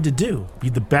what we need to do, be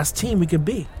the best team we could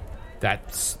be.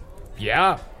 That's...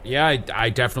 Yeah, I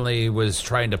definitely was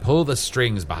trying to pull the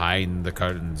strings behind the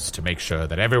curtains to make sure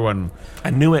that everyone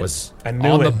was on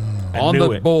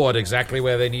the board exactly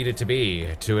where they needed to be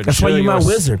to ensure. That's why you my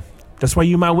wizard. That's why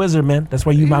you my wizard, man. That's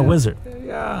why you my wizard.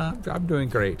 Yeah, I'm doing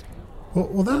great.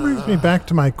 Well, that brings me back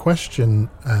to my question,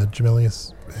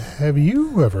 Jamillious. Have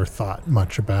you ever thought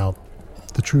much about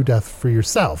the true death for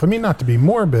yourself? I mean, not to be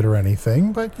morbid or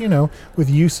anything, but with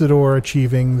Usador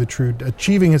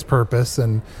achieving his purpose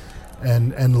and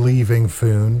leaving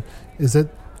Foon, is it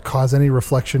cause any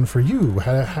reflection for you?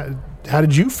 How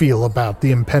did you feel about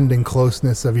the impending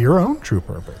closeness of your own true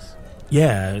purpose?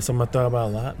 Yeah, it's something I thought about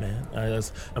a lot, man.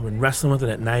 I've been wrestling with it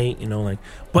at night,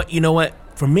 but you know what?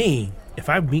 For me, if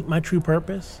I meet my true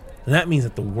purpose, then that means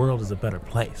that the world is a better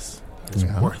place. It's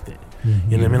worth it.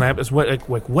 Mm-hmm. You know what I mean? It's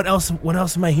what else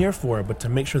am I here for? But to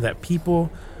make sure that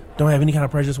people don't have any kind of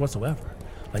prejudice whatsoever.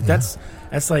 Like that's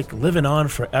like living on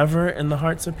forever in the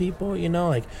hearts of people,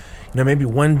 maybe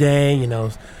one day,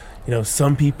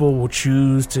 some people will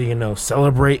choose to,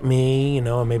 celebrate me,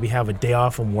 and maybe have a day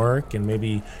off from work, and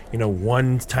maybe,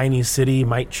 one tiny city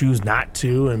might choose not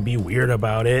to and be weird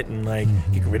about it and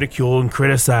get ridiculed and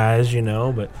criticized,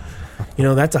 but,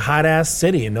 that's a hot ass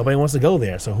city and nobody wants to go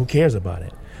there. So who cares about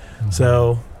it? Mm-hmm.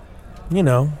 So,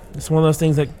 it's one of those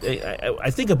things that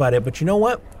I think about it, but you know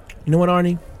what,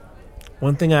 Arnie?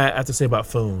 One thing I have to say about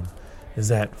Foon is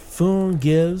that Foon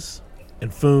gives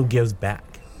and Foon gives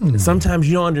back. Sometimes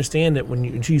you don't understand it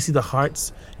until you see the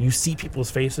hearts, you see people's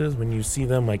faces, when you see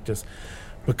them like just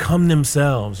become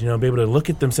themselves, be able to look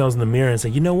at themselves in the mirror and say,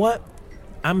 you know what?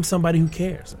 I'm somebody who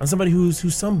cares. I'm somebody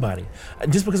who's somebody.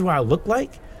 Just because of what I look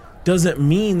like doesn't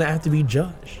mean that I have to be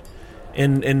judged.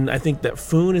 And I think that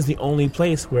Foon is the only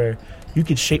place where you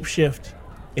could shapeshift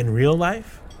in real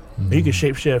life, or you could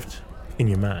shapeshift in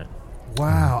your mind.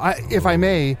 Wow. If I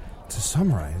may, to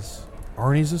summarize,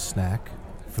 Arnie's a snack,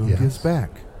 Foon gives back.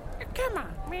 Come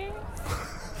on, man.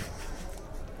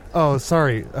 Oh,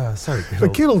 sorry, Kittle.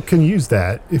 But Kittle can use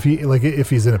that if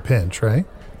he's in a pinch, right?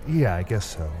 Yeah, I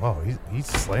guess so. Oh, he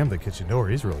slammed the kitchen door.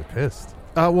 He's really pissed.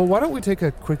 Well, why don't we take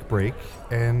a quick break,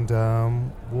 and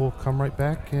we'll come right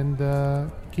back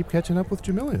and keep catching up with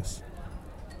Jamillious.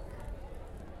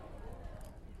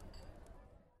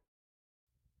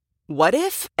 What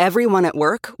if everyone at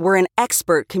work were an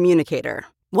expert communicator?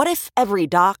 What if every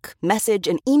doc, message,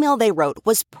 and email they wrote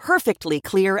was perfectly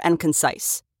clear and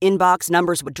concise? Inbox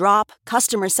numbers would drop,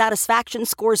 customer satisfaction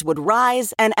scores would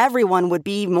rise, and everyone would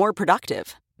be more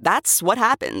productive. That's what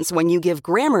happens when you give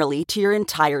Grammarly to your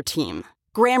entire team.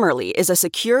 Grammarly is a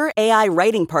secure AI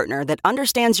writing partner that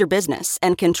understands your business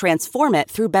and can transform it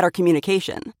through better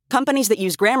communication. Companies that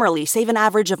use Grammarly save an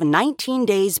average of 19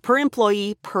 days per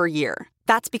employee per year.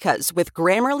 That's because with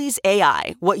Grammarly's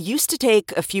AI, what used to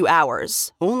take a few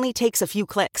hours only takes a few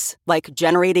clicks, like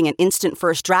generating an instant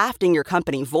first draft in your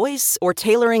company voice or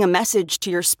tailoring a message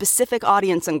to your specific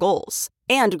audience and goals.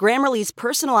 And Grammarly's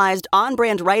personalized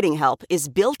on-brand writing help is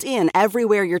built in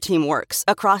everywhere your team works,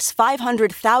 across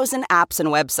 500,000 apps and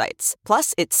websites.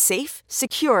 Plus, it's safe,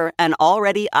 secure, and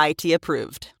already IT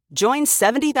approved. Join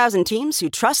 70,000 teams who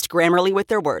trust Grammarly with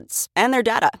their words and their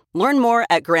data. Learn more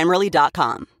at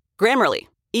Grammarly.com. Grammarly.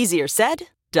 Easier said,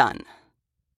 done.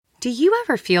 Do you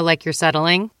ever feel like you're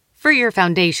settling? For your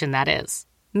foundation, that is.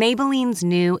 Maybelline's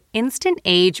new Instant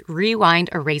Age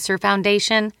Rewind Eraser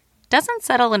Foundation doesn't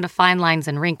settle into fine lines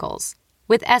and wrinkles.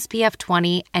 With SPF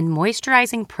 20 and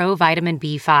moisturizing Pro Vitamin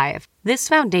B5, this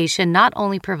foundation not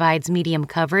only provides medium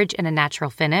coverage and a natural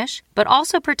finish, but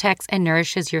also protects and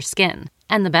nourishes your skin.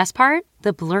 And the best part?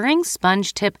 The blurring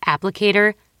sponge tip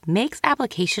applicator makes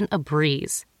application a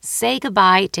breeze. Say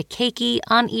goodbye to cakey,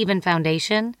 uneven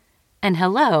foundation and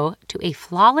hello to a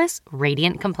flawless,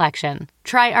 radiant complexion.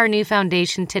 Try our new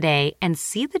foundation today and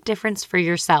see the difference for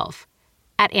yourself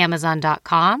at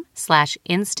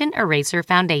Amazon.com/Instant Eraser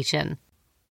Foundation.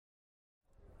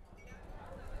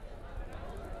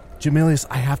 Jamillious,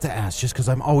 I have to ask, just because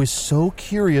I'm always so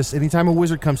curious anytime a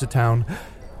wizard comes to town,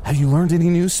 have you learned any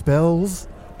new spells?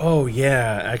 Oh,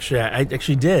 yeah. Actually, I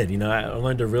actually did. I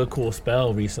learned a real cool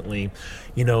spell recently.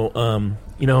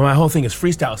 My whole thing is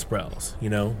freestyle spells,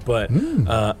 but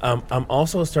I'm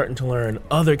also starting to learn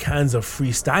other kinds of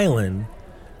freestyling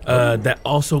that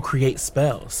also create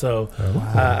spells. So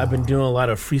I've been doing a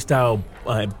lot of freestyle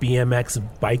BMX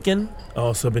biking.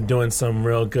 Also been doing some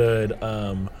real good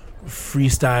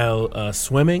freestyle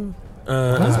swimming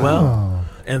as well.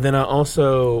 And then I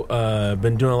also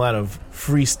been doing a lot of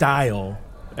freestyle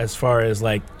as far as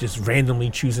like just randomly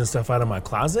choosing stuff out of my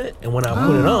closet, and when I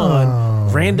put it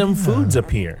on, random foods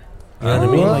appear. You know what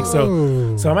I mean? Like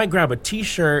so I might grab a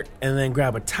t-shirt and then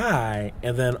grab a tie,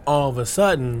 and then all of a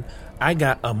sudden I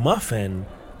got a muffin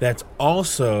that's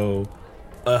also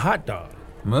a hot dog.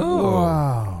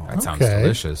 Wow, that sounds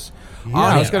delicious. Yeah,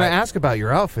 I was going to ask about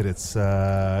your outfit. It's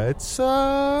good.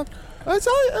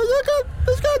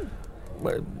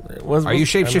 Are you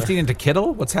shape-shifting into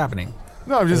Kittle? What's happening?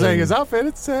 No, I'm just saying his outfit.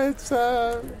 It's hey,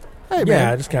 man.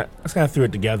 Yeah, I just kind of threw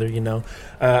it together,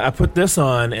 I put this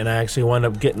on, and I actually wound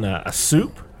up getting a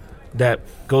soup that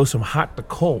goes from hot to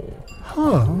cold.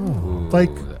 Huh. Like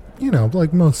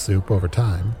most soup over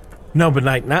time. No, but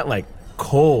not like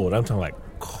cold. I'm talking like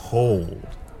cold.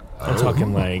 I'm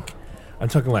talking like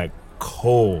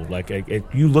cold. Like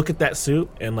you look at that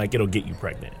soup, and like it'll get you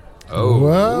pregnant. Oh,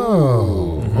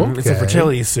 whoa! Okay. It's a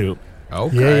fertility soup.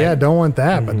 Okay. Yeah, don't want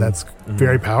that, but that's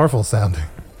very powerful sounding.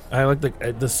 I like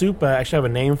the soup. I actually have a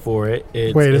name for it.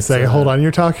 Wait a second. Hold on.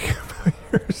 You're talking about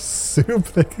your soup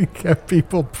that can get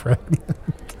people pregnant.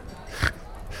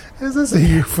 Is this a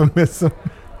euphemism?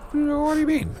 What do you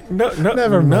mean? No,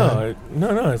 never mind.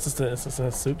 No. It's just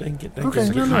a soup that can get that.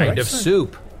 Okay, kind of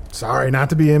soup. Sorry, not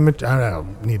to be immature. I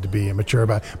don't need to be immature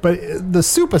about it. But the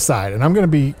soup aside, and I'm going to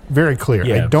be very clear,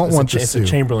 I don't want the soup. It's a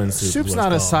Chamberlain soup. Soup's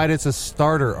not a side, it's a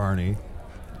starter, Arnie.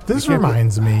 This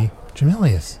reminds me,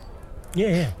 Jamillious.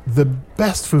 Yeah. The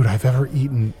best food I've ever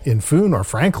eaten in Foon, or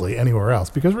frankly, anywhere else,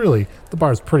 because really, the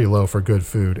bar's pretty low for good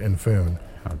food in Foon.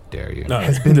 How dare you?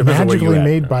 Has been magically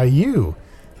made by you.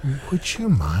 Would you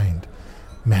mind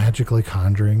magically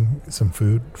conjuring some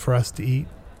food for us to eat?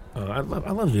 I'd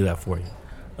love to do that for you.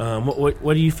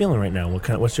 What are you feeling right now?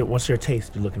 What's your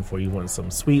taste you're looking for? You want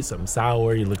some sweet, something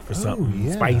sour? You looking for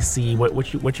something spicy?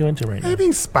 What you into right now?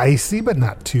 Maybe spicy, but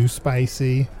not too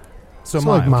spicy. So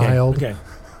mild. like mild.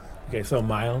 Okay, so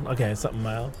mild. Okay, something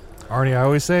mild. Arnie, I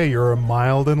always say you're a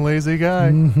mild and lazy guy.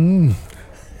 Mm-hmm.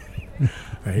 All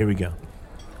right, here we go.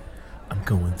 I'm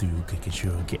going through, kicking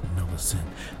sure, getting all the sin.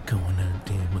 Going out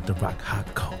there with the rock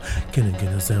hot coal. Can I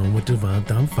get a sound with the vibe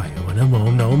on fire? When I'm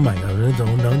on, no, my, don't,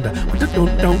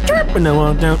 chirp, and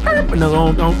I'm down, chirp, and I'm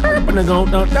down, chirp, and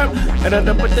I'm down,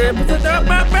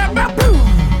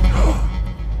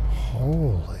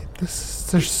 Holy,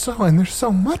 there's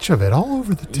so much of it all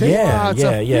over the table.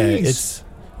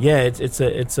 Yeah.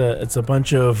 It's a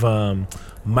bunch of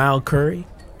mild curry.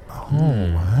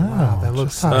 Oh, wow. That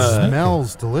looks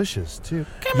smells delicious, too.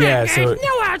 Come on, guys. No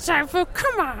outside food.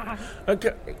 Come on.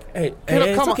 Okay. Hey,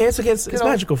 it's okay. It's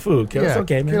magical food. It's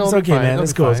okay, man. It's okay, man.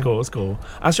 It's cool.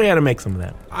 I'll show you how to make some of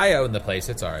that. I own the place.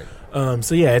 It's all right.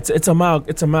 So yeah, it's a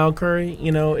mild curry.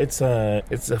 You know, it's a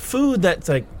food that's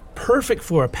like perfect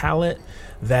for a palate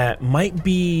that might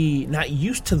be not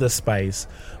used to the spice,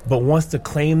 but wants to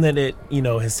claim that it,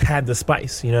 has had the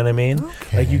spice. You know what I mean?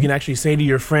 Okay. Like you can actually say to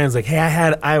your friends, like, "Hey, I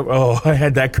had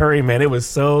that curry, man. It was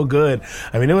so good.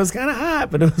 I mean, it was kind of hot,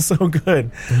 but it was so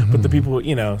good." Mm-hmm. But the people,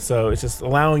 so it's just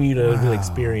allowing you to really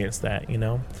experience that.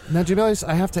 Now, Jamillious,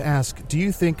 I have to ask: do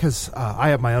you think? Because I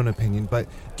have my own opinion, but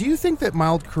do you think that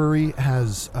mild curry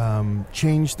has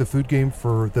changed the food game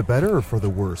for the better or for the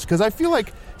worse? Because I feel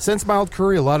like since mild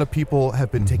curry, a lot of people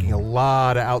have been taking a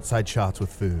lot of outside shots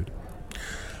with food.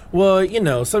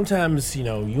 Well, sometimes,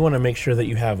 you want to make sure that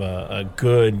you have a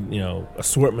good,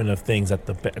 assortment of things at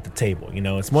the table.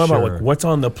 It's more about like what's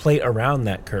on the plate around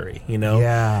that curry.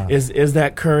 Yeah. Is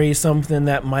that curry something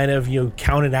that might have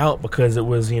counted out because it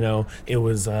was out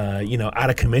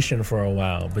of commission for a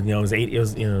while, but it was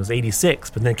 86,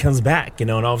 but then it comes back,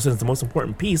 and all of a sudden it's the most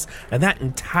important piece of that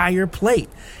entire plate,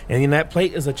 and that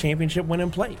plate is a championship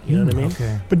winning plate. You know what I mean?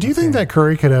 Okay. But do you think that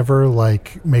curry could ever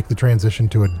make the transition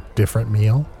to a different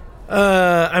meal?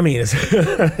 I mean,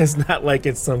 it's not like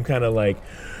it's some kind of like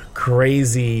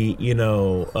crazy,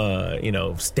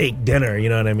 steak dinner. You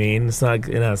know what I mean? It's not,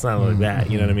 it's not like that.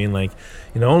 You know what I mean? Like,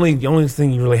 the only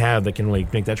thing you really have that can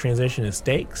like make that transition is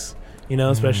steaks.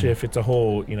 Especially if it's a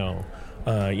whole,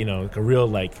 like a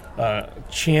real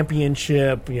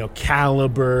championship,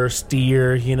 caliber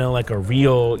steer. Like a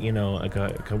real, like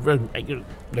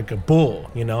a bull.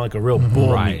 Like a real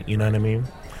bull meat. You know what I mean?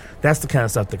 That's the kind of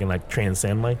stuff that can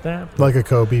transcend like that. Like a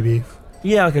Kobe beef?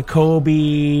 Yeah, like a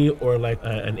Kobe or like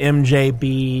an MJ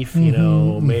beef, maybe.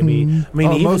 I mean,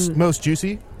 even most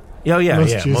juicy? Oh yeah,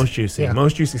 most juicy. Yeah.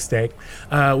 Most juicy steak.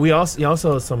 We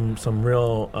also some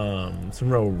real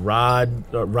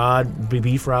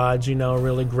beef rods,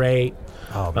 really great.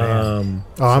 Oh man.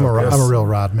 I'm a real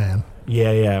rod man.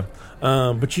 Yeah.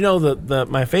 But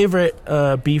my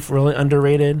favorite beef, really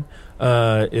underrated,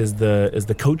 is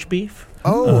the Coach beef.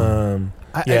 Oh,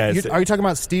 are you talking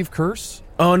about Steve Curse?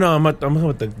 Oh no, I'm talking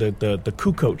about the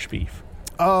Coup Coach beef.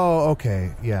 Oh,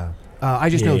 okay, yeah. I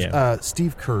just know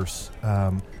Steve Curse.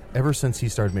 Ever since he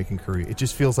started making curry, it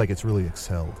just feels like it's really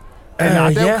excelled. And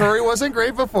not that curry wasn't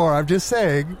great before. I'm just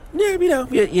saying. Yeah,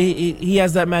 he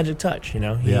has that magic touch.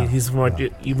 He's more.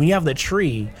 When you have the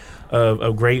tree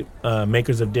of great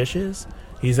makers of dishes,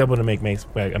 he's able to make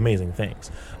amazing things.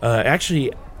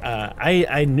 Actually.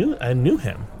 I knew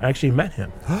him. I actually met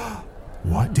him.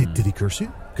 What? Did he curse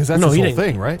you? Because that's his whole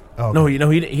thing, right? Oh, okay.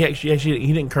 No, he actually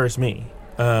didn't curse me.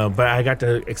 But I got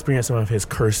to experience some of his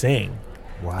cursing.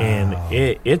 Wow. And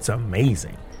it's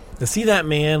amazing to see that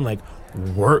man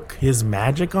work his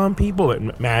magic on people,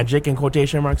 magic in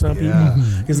quotation marks on people.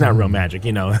 It's not real magic,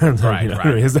 Right.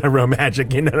 It's not real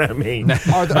magic, you know what I mean?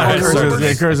 Curse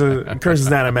is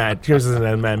not a magic. Curse is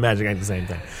not magic ain't the same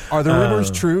thing. Are the rumors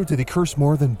true? Did he curse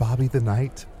more than Bobby the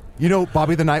Knight?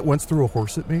 Bobby the Knight once threw a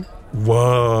horse at me.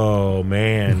 Whoa,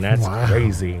 man, that's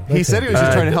crazy. He said he was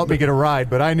just trying to help me get a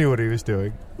ride, but I knew what he was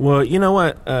doing. Well, you know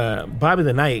what? Bobby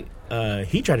the Knight,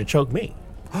 he tried to choke me.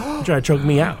 He tried to choke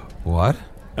me out. What?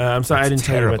 I'm sorry, I didn't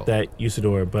tell you about that,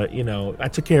 Usador, but, I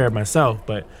took care of myself.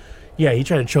 But, yeah, he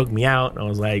tried to choke me out, and I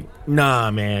was like,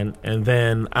 nah, man. And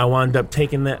then I wound up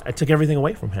I took everything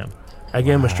away from him. I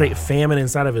gave him a straight famine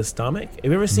inside of his stomach. Have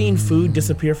you ever seen food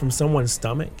disappear from someone's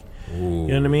stomach? Ooh. You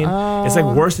know what I mean? It's like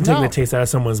worse than taking the taste out of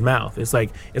someone's mouth. It's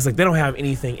like they don't have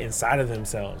anything inside of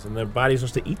themselves, and their body's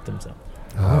supposed to eat themselves.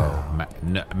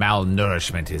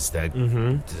 Malnourishment is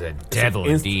the devil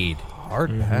indeed.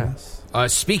 Hard pass.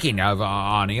 Speaking of,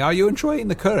 Arnie, are you enjoying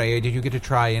the curry? Did you get to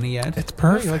try any yet? It's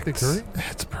perfect. You like the curry?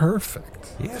 It's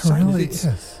perfect. Yes, it really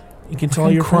is. You can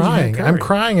tell you're crying. I'm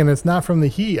crying, and it's not from the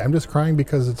heat. I'm just crying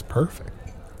because it's perfect.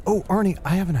 Oh, Arnie,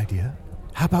 I have an idea.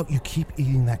 How about you keep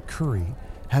eating that curry,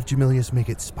 have Jamillious make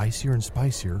it spicier and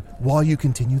spicier while you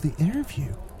continue the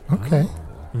interview? Okay. Oh.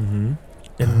 Mm-hmm.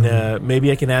 And maybe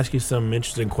I can ask you some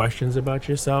interesting questions about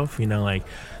yourself, like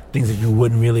things that you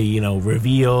wouldn't really,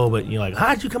 reveal, but you're like,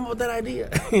 how'd you come up with that idea?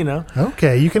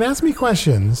 Okay, you can ask me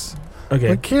questions. Okay.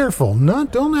 But careful.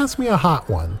 Don't ask me a hot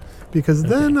one, because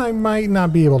then I might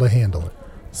not be able to handle it.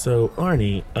 So,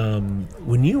 Arnie,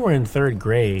 when you were in third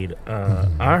grade,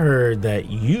 I heard that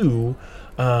you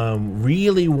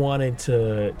really wanted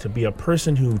to be a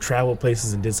person who traveled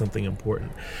places and did something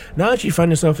important. Now that you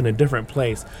find yourself in a different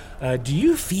place, do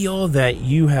you feel that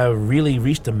you have really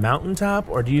reached a mountaintop,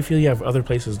 or do you feel you have other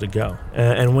places to go?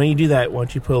 And when you do that, why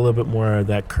don't you put a little bit more of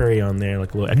that curry on there,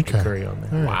 like a little extra curry on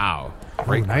there? Wow.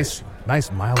 Great. Nice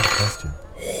mild question.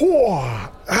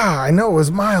 I know it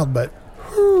was mild, but...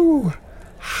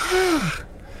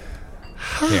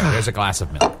 Here, there's a glass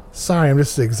of milk. Sorry, I'm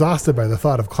just exhausted by the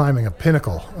thought of climbing a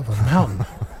pinnacle of a mountain.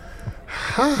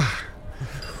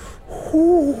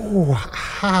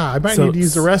 I might need to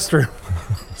use the restroom.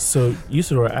 So,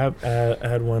 Usador, I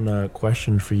had one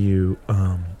question for you.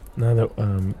 Now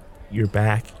that you're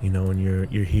back, and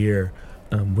you're here,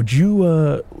 would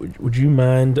you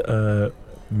mind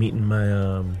meeting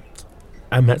my?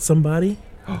 I met somebody.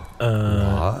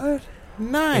 What?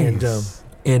 Nice.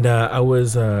 And I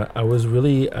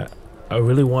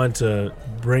really wanted to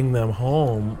bring them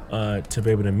home to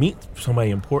be able to meet somebody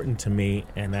important to me.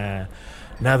 And now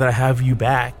that I have you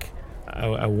back,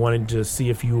 I wanted to see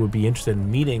if you would be interested in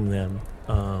meeting them.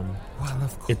 Well,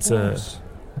 of course.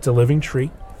 It's a living tree.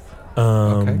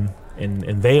 Okay.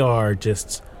 And they are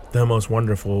just the most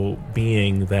wonderful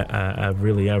being that I've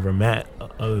really ever met,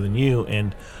 other than you.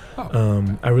 And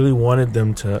I really wanted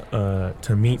them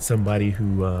to meet somebody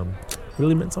who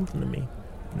really meant something to me.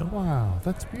 Wow,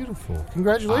 that's beautiful.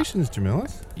 Congratulations,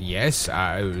 Jamillious. Yes,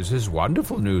 this is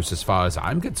wonderful news as far as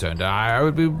I'm concerned. I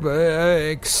would be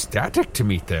ecstatic to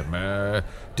meet them.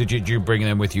 Did you bring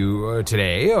them with you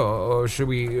today, or should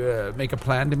we make a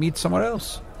plan to meet somewhere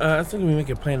else? I think we make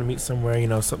a plan to meet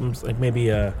somewhere, something like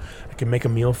maybe I can make a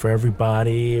meal for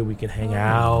everybody. We could hang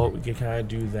out. We could kind of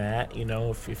do that.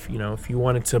 If you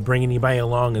wanted to bring anybody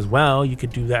along as well, you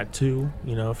could do that too.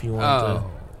 If you wanted to.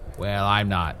 Well, I'm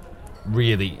not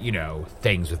really,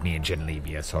 things with me and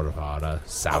Jamillious sort of on a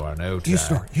sour note.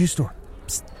 Usador.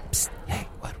 Psst, psst. Hey,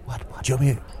 what? Do you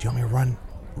want me to run,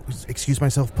 excuse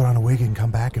myself, put on a wig, and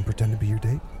come back and pretend to be your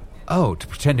date? Oh, to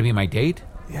pretend to be my date?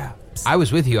 Yeah. Psst. I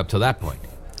was with you up till that point.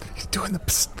 He's doing the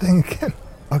psst thing again.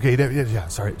 Okay, yeah,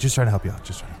 sorry. Just trying to help you out.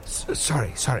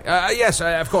 Sorry. Yes,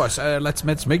 of course.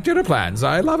 Let's make dinner plans.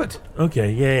 I love it.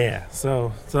 Okay, yeah.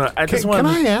 So I just want.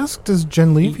 Can I ask? Does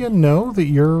Jamillious know that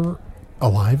you're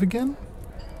alive again?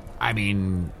 I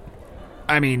mean,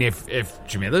 if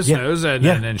Jamillious knows,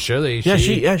 then surely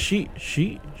she knows. She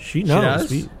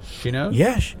knows.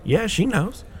 Yeah, she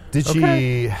knows. Did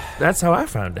she? That's how I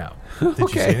found out. Did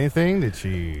she say anything? Did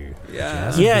she?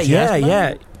 Yeah.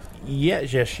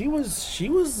 She was. She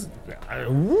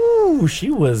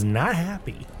was not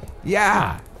happy.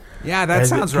 Yeah, that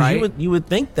sounds right. You would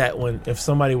think that if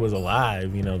somebody was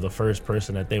alive, the first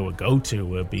person that they would go to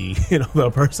would be,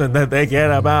 the person that they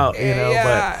care about,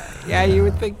 But you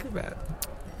would think that.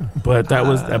 But that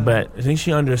was. But I think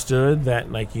she understood that,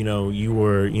 you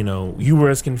were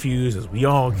as confused as we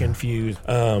all confused.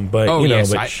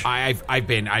 I've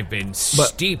been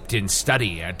steeped in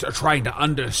study and trying to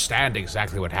understand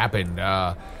exactly what happened.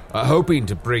 Hoping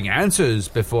to bring answers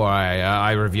before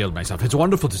I revealed myself. It's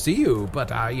wonderful to see you,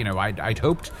 but I'd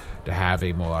hoped to have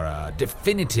a more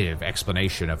definitive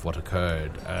explanation of what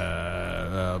occurred.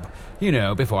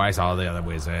 Before I saw the other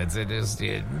wizards,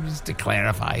 just to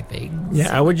clarify things.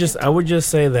 Yeah, I would just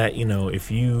say that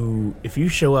if you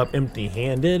show up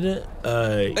empty-handed,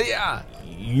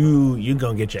 you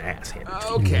gonna get your ass handed.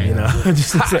 Okay,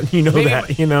 just maybe,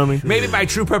 that. You know what I mean? Maybe my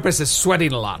true purpose is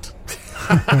sweating a lot.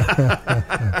 Am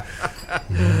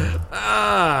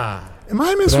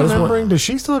I misremembering? Does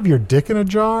she still have your dick in a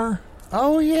jar?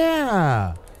 Oh,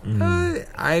 yeah.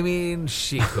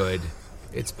 She could.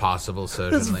 It's possible,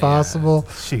 certainly. It's possible.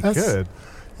 She could.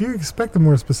 You expect a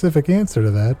more specific answer to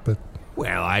that, but...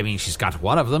 Well, she's got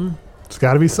one of them. It's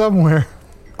got to be somewhere.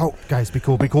 Oh, guys, be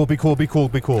cool. Hello,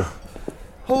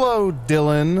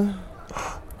 Dylan.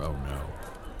 Oh, no.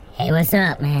 Hey, what's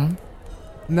up, man?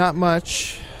 Not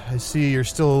much. I see you're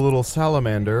still a little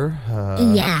salamander.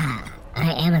 Yeah,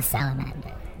 I am a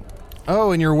salamander.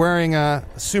 Oh, and you're wearing a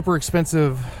super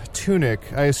expensive tunic.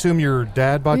 I assume your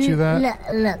dad bought you that?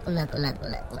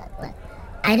 Look.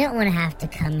 I don't want to have to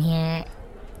come here,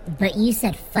 but you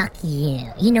said fuck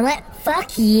you. You know what?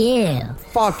 Fuck you.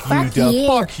 Fuck you, Doug.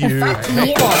 Fuck you. Fuck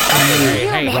you.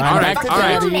 Hey, Run back to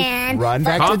daddy. Man. Run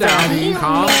back to daddy.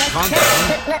 Calm down.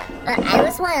 Look, I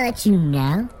just want to let you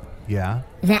know Yeah?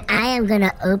 that I am going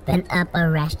to open up a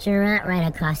restaurant right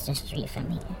across the street from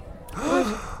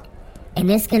here. And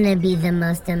it's going to be the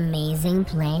most amazing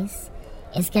place.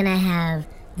 It's going to have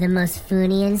the most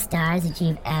Foodie stars that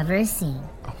you've ever seen.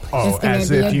 Oh, as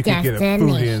if you could get a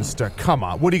Foodie star. Come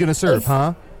on. What are you going to serve,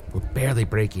 huh? We're barely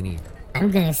breaking even.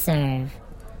 I'm going to serve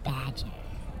Badger.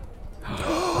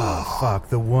 Oh, fuck.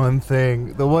 The one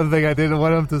thing I didn't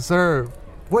want him to serve.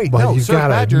 Wait, Well, no, you've serve got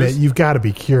to Badgers. admit, you've got to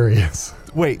be curious.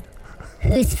 Wait.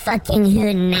 Who's fucking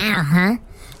who now, huh?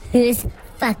 Who's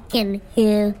fucking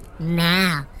who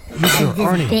now? I just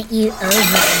Arnie. bit you over and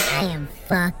I am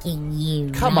fucking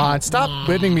you. Come right on. Stop now.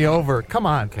 bending me over. Come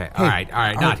on. Okay, Hey, all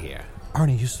right, not here.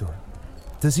 Arnie, you store.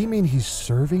 Does he mean he's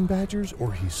serving badgers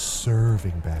or he's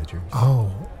serving badgers?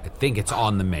 Oh. I think it's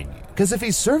on the menu. Because if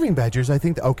he's serving badgers, I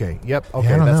think... Okay, yep, okay,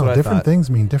 Yeah, I don't that's know. what I Different thought. things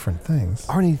mean different things.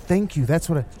 Arnie, thank you. That's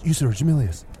what I... You, sir,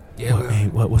 Jamillious. Yeah. Hey,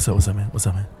 what's up, man? What's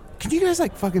up, man? Can you guys,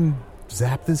 like, fucking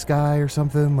zap this guy or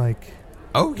something? Like...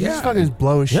 Oh, Can you just yeah. fucking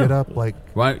blow his shit up? Like...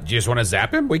 What, you just want to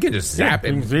zap him? We can just zap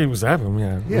him. We can zap him,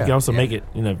 yeah. We can also make it,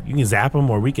 you can zap him,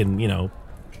 or we can,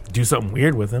 do something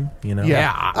weird with him,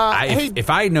 Yeah, hey- if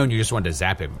I had known you just wanted to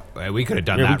zap him, we could have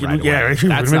done that we right could, away. That's when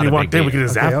not he a walked big in, we deal.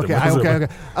 could have zapped him.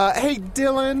 Okay. Hey,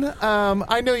 Dylan,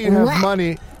 I know you have What?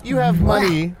 money. You have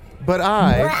money, but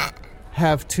I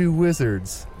have two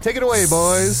wizards. Take it away,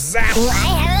 boys. Zap!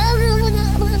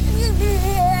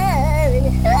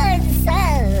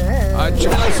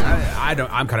 Jamillious,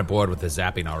 I'm kind of bored with the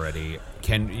zapping already.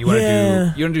 Can you want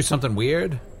to do something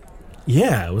weird?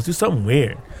 Yeah, let's do something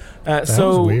weird. That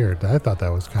was weird. I thought that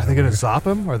was kind Are of they gonna weird. zap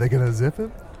him? Are they gonna zip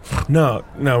him? No,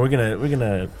 we're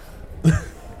gonna.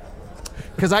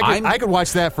 Because I could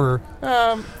watch that for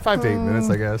 5 to 8 minutes,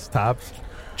 I guess, tops.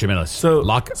 Jamillious,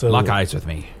 lock eyes with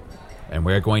me, and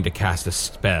we're going to cast a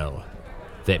spell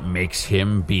that makes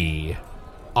him be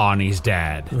Arnie's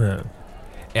dad.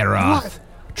 Erath.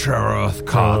 Truth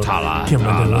Katala.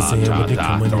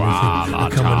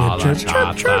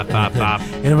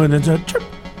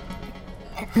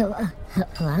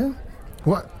 Hello?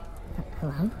 What?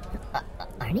 Hello?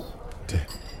 Arnie?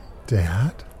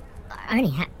 Dad?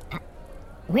 Arnie,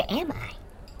 where am I?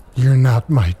 You're not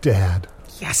my dad.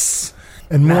 Yes.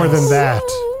 And more than that,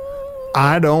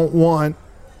 I don't want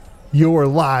your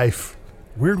life.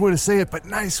 Weird way to say it, but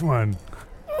nice one.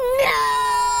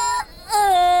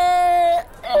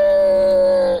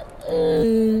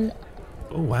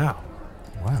 Oh, wow.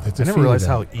 Wow. It's I a never realized feed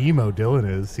how emo Dylan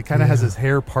is. He kind of has his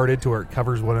hair parted to where it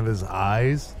covers one of his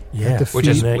eyes. Yeah. Which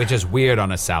is weird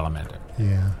on a salamander.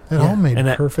 Yeah. It all made And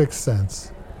that- perfect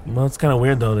sense. Well, it's kind of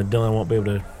weird, though, that Dylan won't be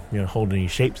able to, hold any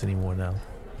shapes anymore now.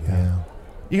 Yeah.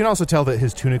 You can also tell that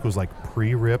his tunic was like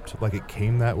pre-ripped, like it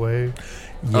came that way.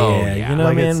 Yeah, yeah. you know,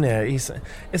 Like man. Yeah,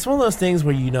 it's one of those things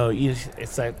where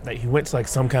it's like he went to like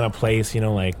some kind of place,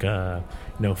 like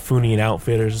Foodie and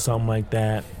Outfitters or something like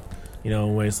that.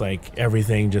 Where it's like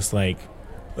everything just like,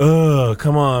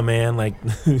 come on, man. Like,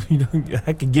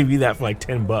 I could give you that for like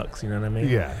 $10. You know what I mean?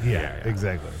 Yeah,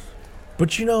 exactly. But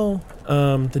the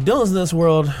Dylans in this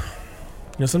world,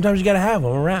 sometimes you got to have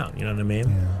them around. You know what I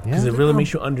mean? Because it really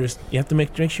makes you You have to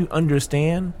makes you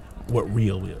understand what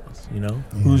real is.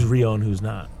 Who's real and who's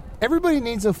not. Everybody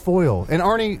needs a foil, and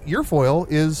Arnie, your foil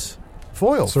is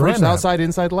foil. Saran First wrap. outside,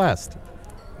 inside last.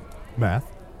 Math.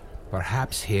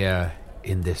 Perhaps here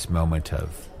in this moment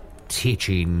of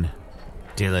teaching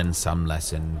Dylan some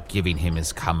lesson, giving him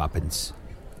his comeuppance,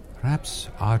 perhaps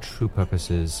our true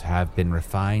purposes have been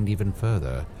refined even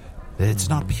further. That it's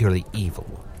not purely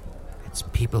evil. It's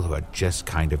people who are just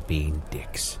kind of being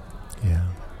dicks. Yeah.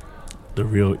 The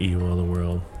real evil of the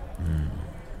world.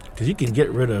 Because you can get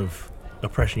rid of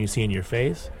oppression you see in your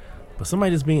face, but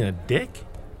somebody just being a dick,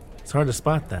 it's hard to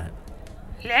spot that.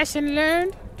 Lesson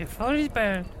learned, the food is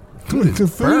burned. The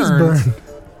food is burned.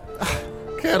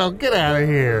 Kettle, get out of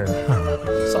here.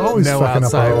 It's always no fucking up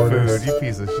outside our orders. food, you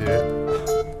piece of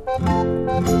shit.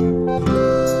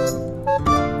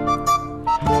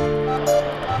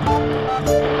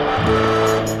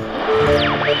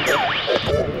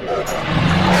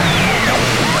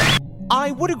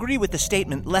 I would agree with the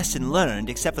statement lesson learned,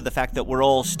 except for the fact that we're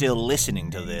all still listening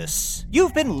to this.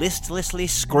 You've been listlessly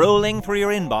scrolling through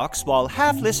your inbox while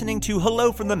half listening to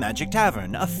Hello from the Magic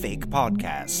Tavern, a fake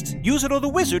podcast. Usador the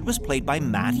Wizard was played by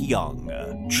Matt Young.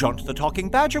 Chunt the Talking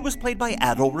Badger was played by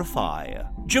Adol Rafai.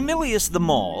 Jamillious the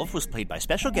Mauve was played by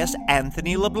special guest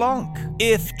Anthony LeBlanc.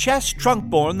 If Chess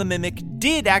Trunkborn the Mimic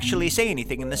did actually say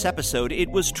anything in this episode, it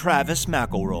was Travis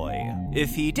McElroy.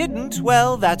 If he didn't,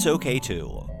 well, that's okay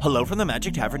too. Hello from the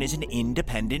Magic Tavern is an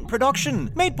independent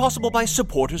production, made possible by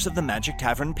supporters of the Magic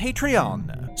Tavern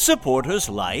Patreon. Supporters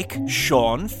like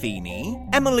Sean Feeney,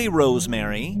 Emily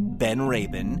Rosemary, Ben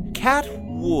Rabin, Cat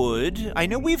Wood. I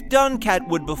know we've done Cat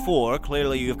Wood before.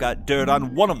 Clearly you've got dirt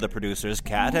on one of the producers,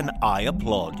 Cat, and I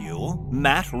applaud you.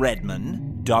 Matt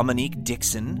Redman, Dominique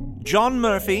Dixon, John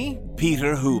Murphy,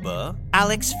 Peter Huber,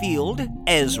 Alex Field,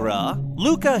 Ezra,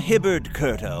 Luca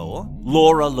Hibbard-Curto,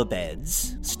 Laura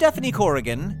Lebeds, Stephanie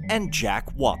Corrigan, and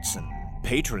Jack Watson.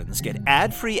 Patrons get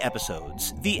ad-free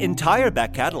episodes, the entire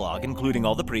back catalog including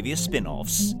all the previous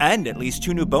spin-offs, and at least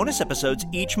 2 new bonus episodes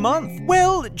each month.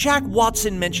 Well, Jack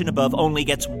Watson mentioned above only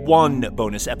gets 1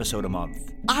 bonus episode a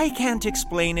month. I can't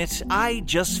explain it, I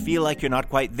just feel like you're not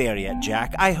quite there yet,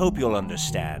 Jack. I hope you'll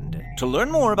understand. To learn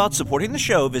more about supporting the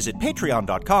show, visit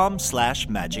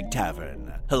patreon.com/Magic Tavern.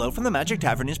 Hello from the Magic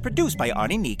Tavern is produced by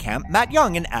Arnie Niekamp, Matt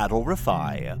Young, and Adol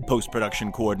Rafai.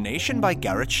 Post-production coordination by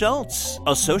Garrett Schultz.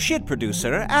 Associate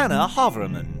producer, Anna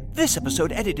Haverman. This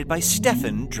episode edited by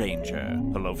Stefan Dranger.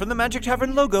 Hello from the Magic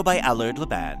Tavern logo by Allard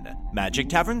Laban. Magic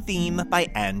Tavern theme by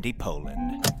Andy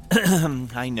Poland.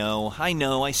 I know,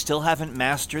 I still haven't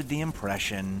mastered the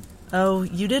impression. Oh,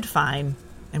 you did fine.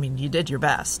 I mean, you did your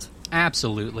best.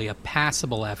 Absolutely, a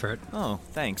passable effort. Oh,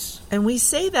 thanks. And we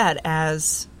say that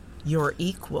as your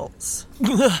equals.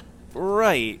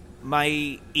 Right,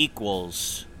 my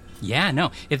equals. Yeah,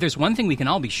 no, if there's one thing we can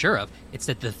all be sure of, it's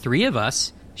that the 3 of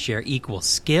us share equal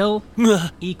skill,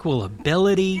 equal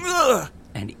ability,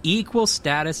 and equal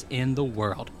status in the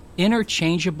world.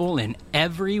 Interchangeable in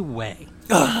every way.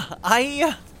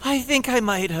 I think I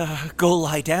might go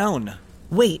lie down.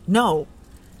 Wait, no.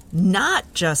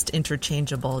 Not just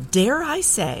interchangeable. Dare I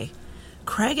say,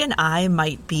 Craig and I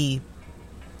might be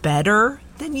better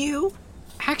than you?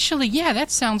 Actually, yeah,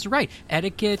 that sounds right.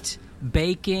 Etiquette,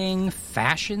 baking,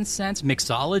 fashion sense,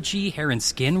 mixology, hair and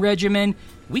skin regimen.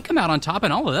 We come out on top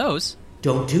in all of those.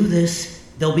 Don't do this.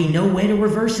 There'll be no way to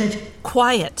reverse it.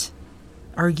 Quiet.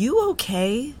 Are you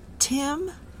okay,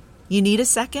 Tim? You need a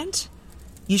second?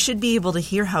 You should be able to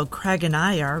hear how Craig and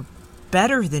I are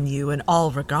better than you in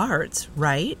all regards,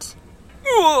 right?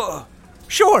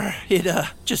 Sure. It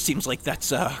just seems like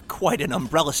that's quite an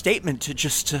umbrella statement to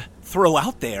just throw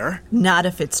out there. Not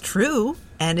if it's true.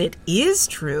 And it is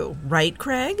true, right,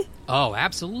 Craig? Oh,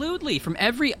 absolutely. From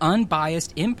every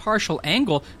unbiased, impartial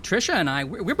angle, Trisha and I,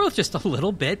 we're both just a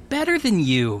little bit better than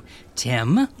you,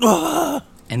 Tim.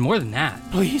 And more than that.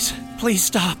 Please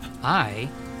stop. I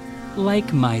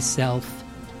like myself.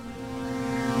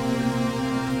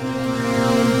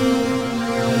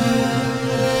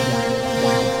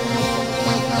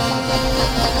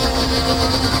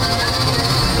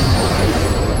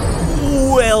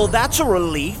 Well, that's a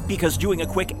relief, because doing a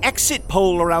quick exit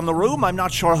poll around the room, I'm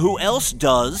not sure who else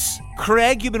does.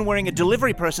 Craig, you've been wearing a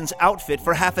delivery person's outfit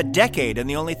for half a decade, and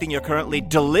the only thing you're currently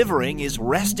delivering is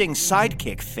resting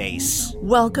sidekick face.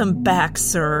 Welcome back,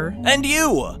 sir. And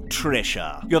you,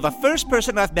 Trisha. You're the first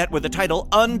person I've met where the title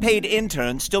unpaid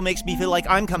intern still makes me feel like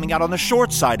I'm coming out on the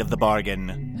short side of the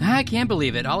bargain. I can't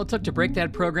believe it. All it took to break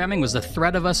that programming was the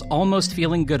threat of us almost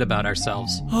feeling good about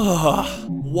ourselves.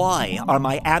 Why are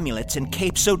my amulets and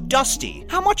cape so dusty?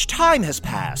 How much time has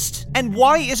passed? And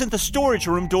why isn't the storage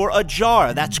room door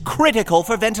ajar? That's critical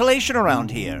for ventilation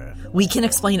around here. We can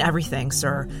explain everything,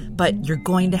 sir, but you're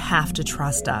going to have to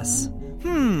trust us.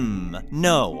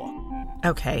 No.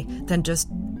 Okay, then just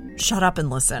shut up and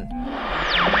listen.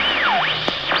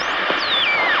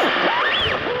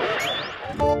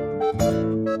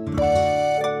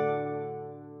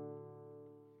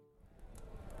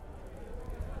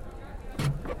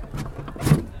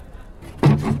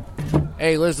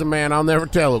 Hey, listen, man, I'll never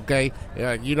tell, okay?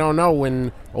 You don't know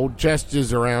when old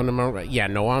Chester's around. I'm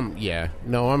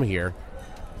here.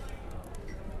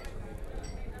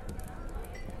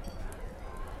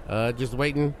 Just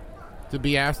waiting to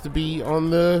be asked to be on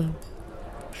the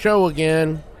show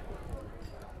again.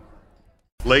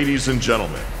 Ladies and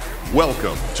gentlemen,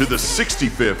 welcome to the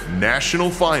 65th National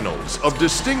Finals of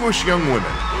Distinguished Young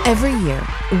Women. Every year,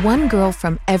 one girl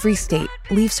from every state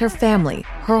leaves her family,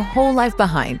 her whole life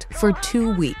behind for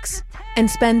 2 weeks and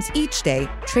spends each day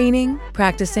training,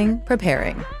 practicing,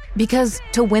 preparing. Because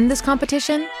to win this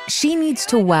competition, she needs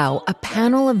to wow a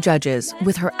panel of judges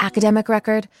with her academic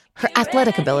record, her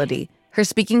athletic ability, her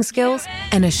speaking skills,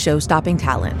 and a show-stopping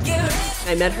talent.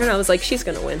 I met her and I was like, she's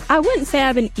gonna win. I wouldn't say I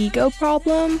have an ego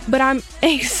problem, but I'm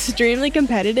extremely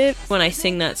competitive. When I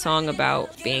sing that song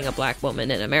about being a black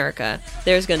woman in America,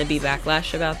 there's gonna be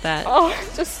backlash about that. Oh,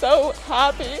 I'm just so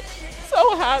happy.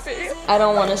 So happy. I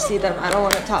don't want to see them. I don't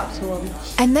want to talk to them.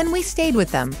 And then we stayed with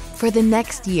them for the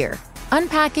next year,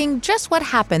 unpacking just what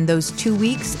happened those 2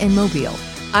 weeks in Mobile.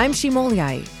 I'm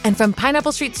Jamillious, and from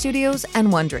Pineapple Street Studios and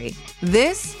Wondery,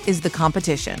 this is The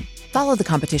Competition. Follow The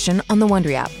Competition on the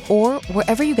Wondery app or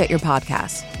wherever you get your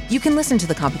podcasts. You can listen to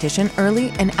The Competition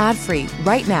early and ad-free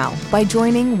right now by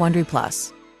joining Wondery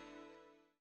Plus.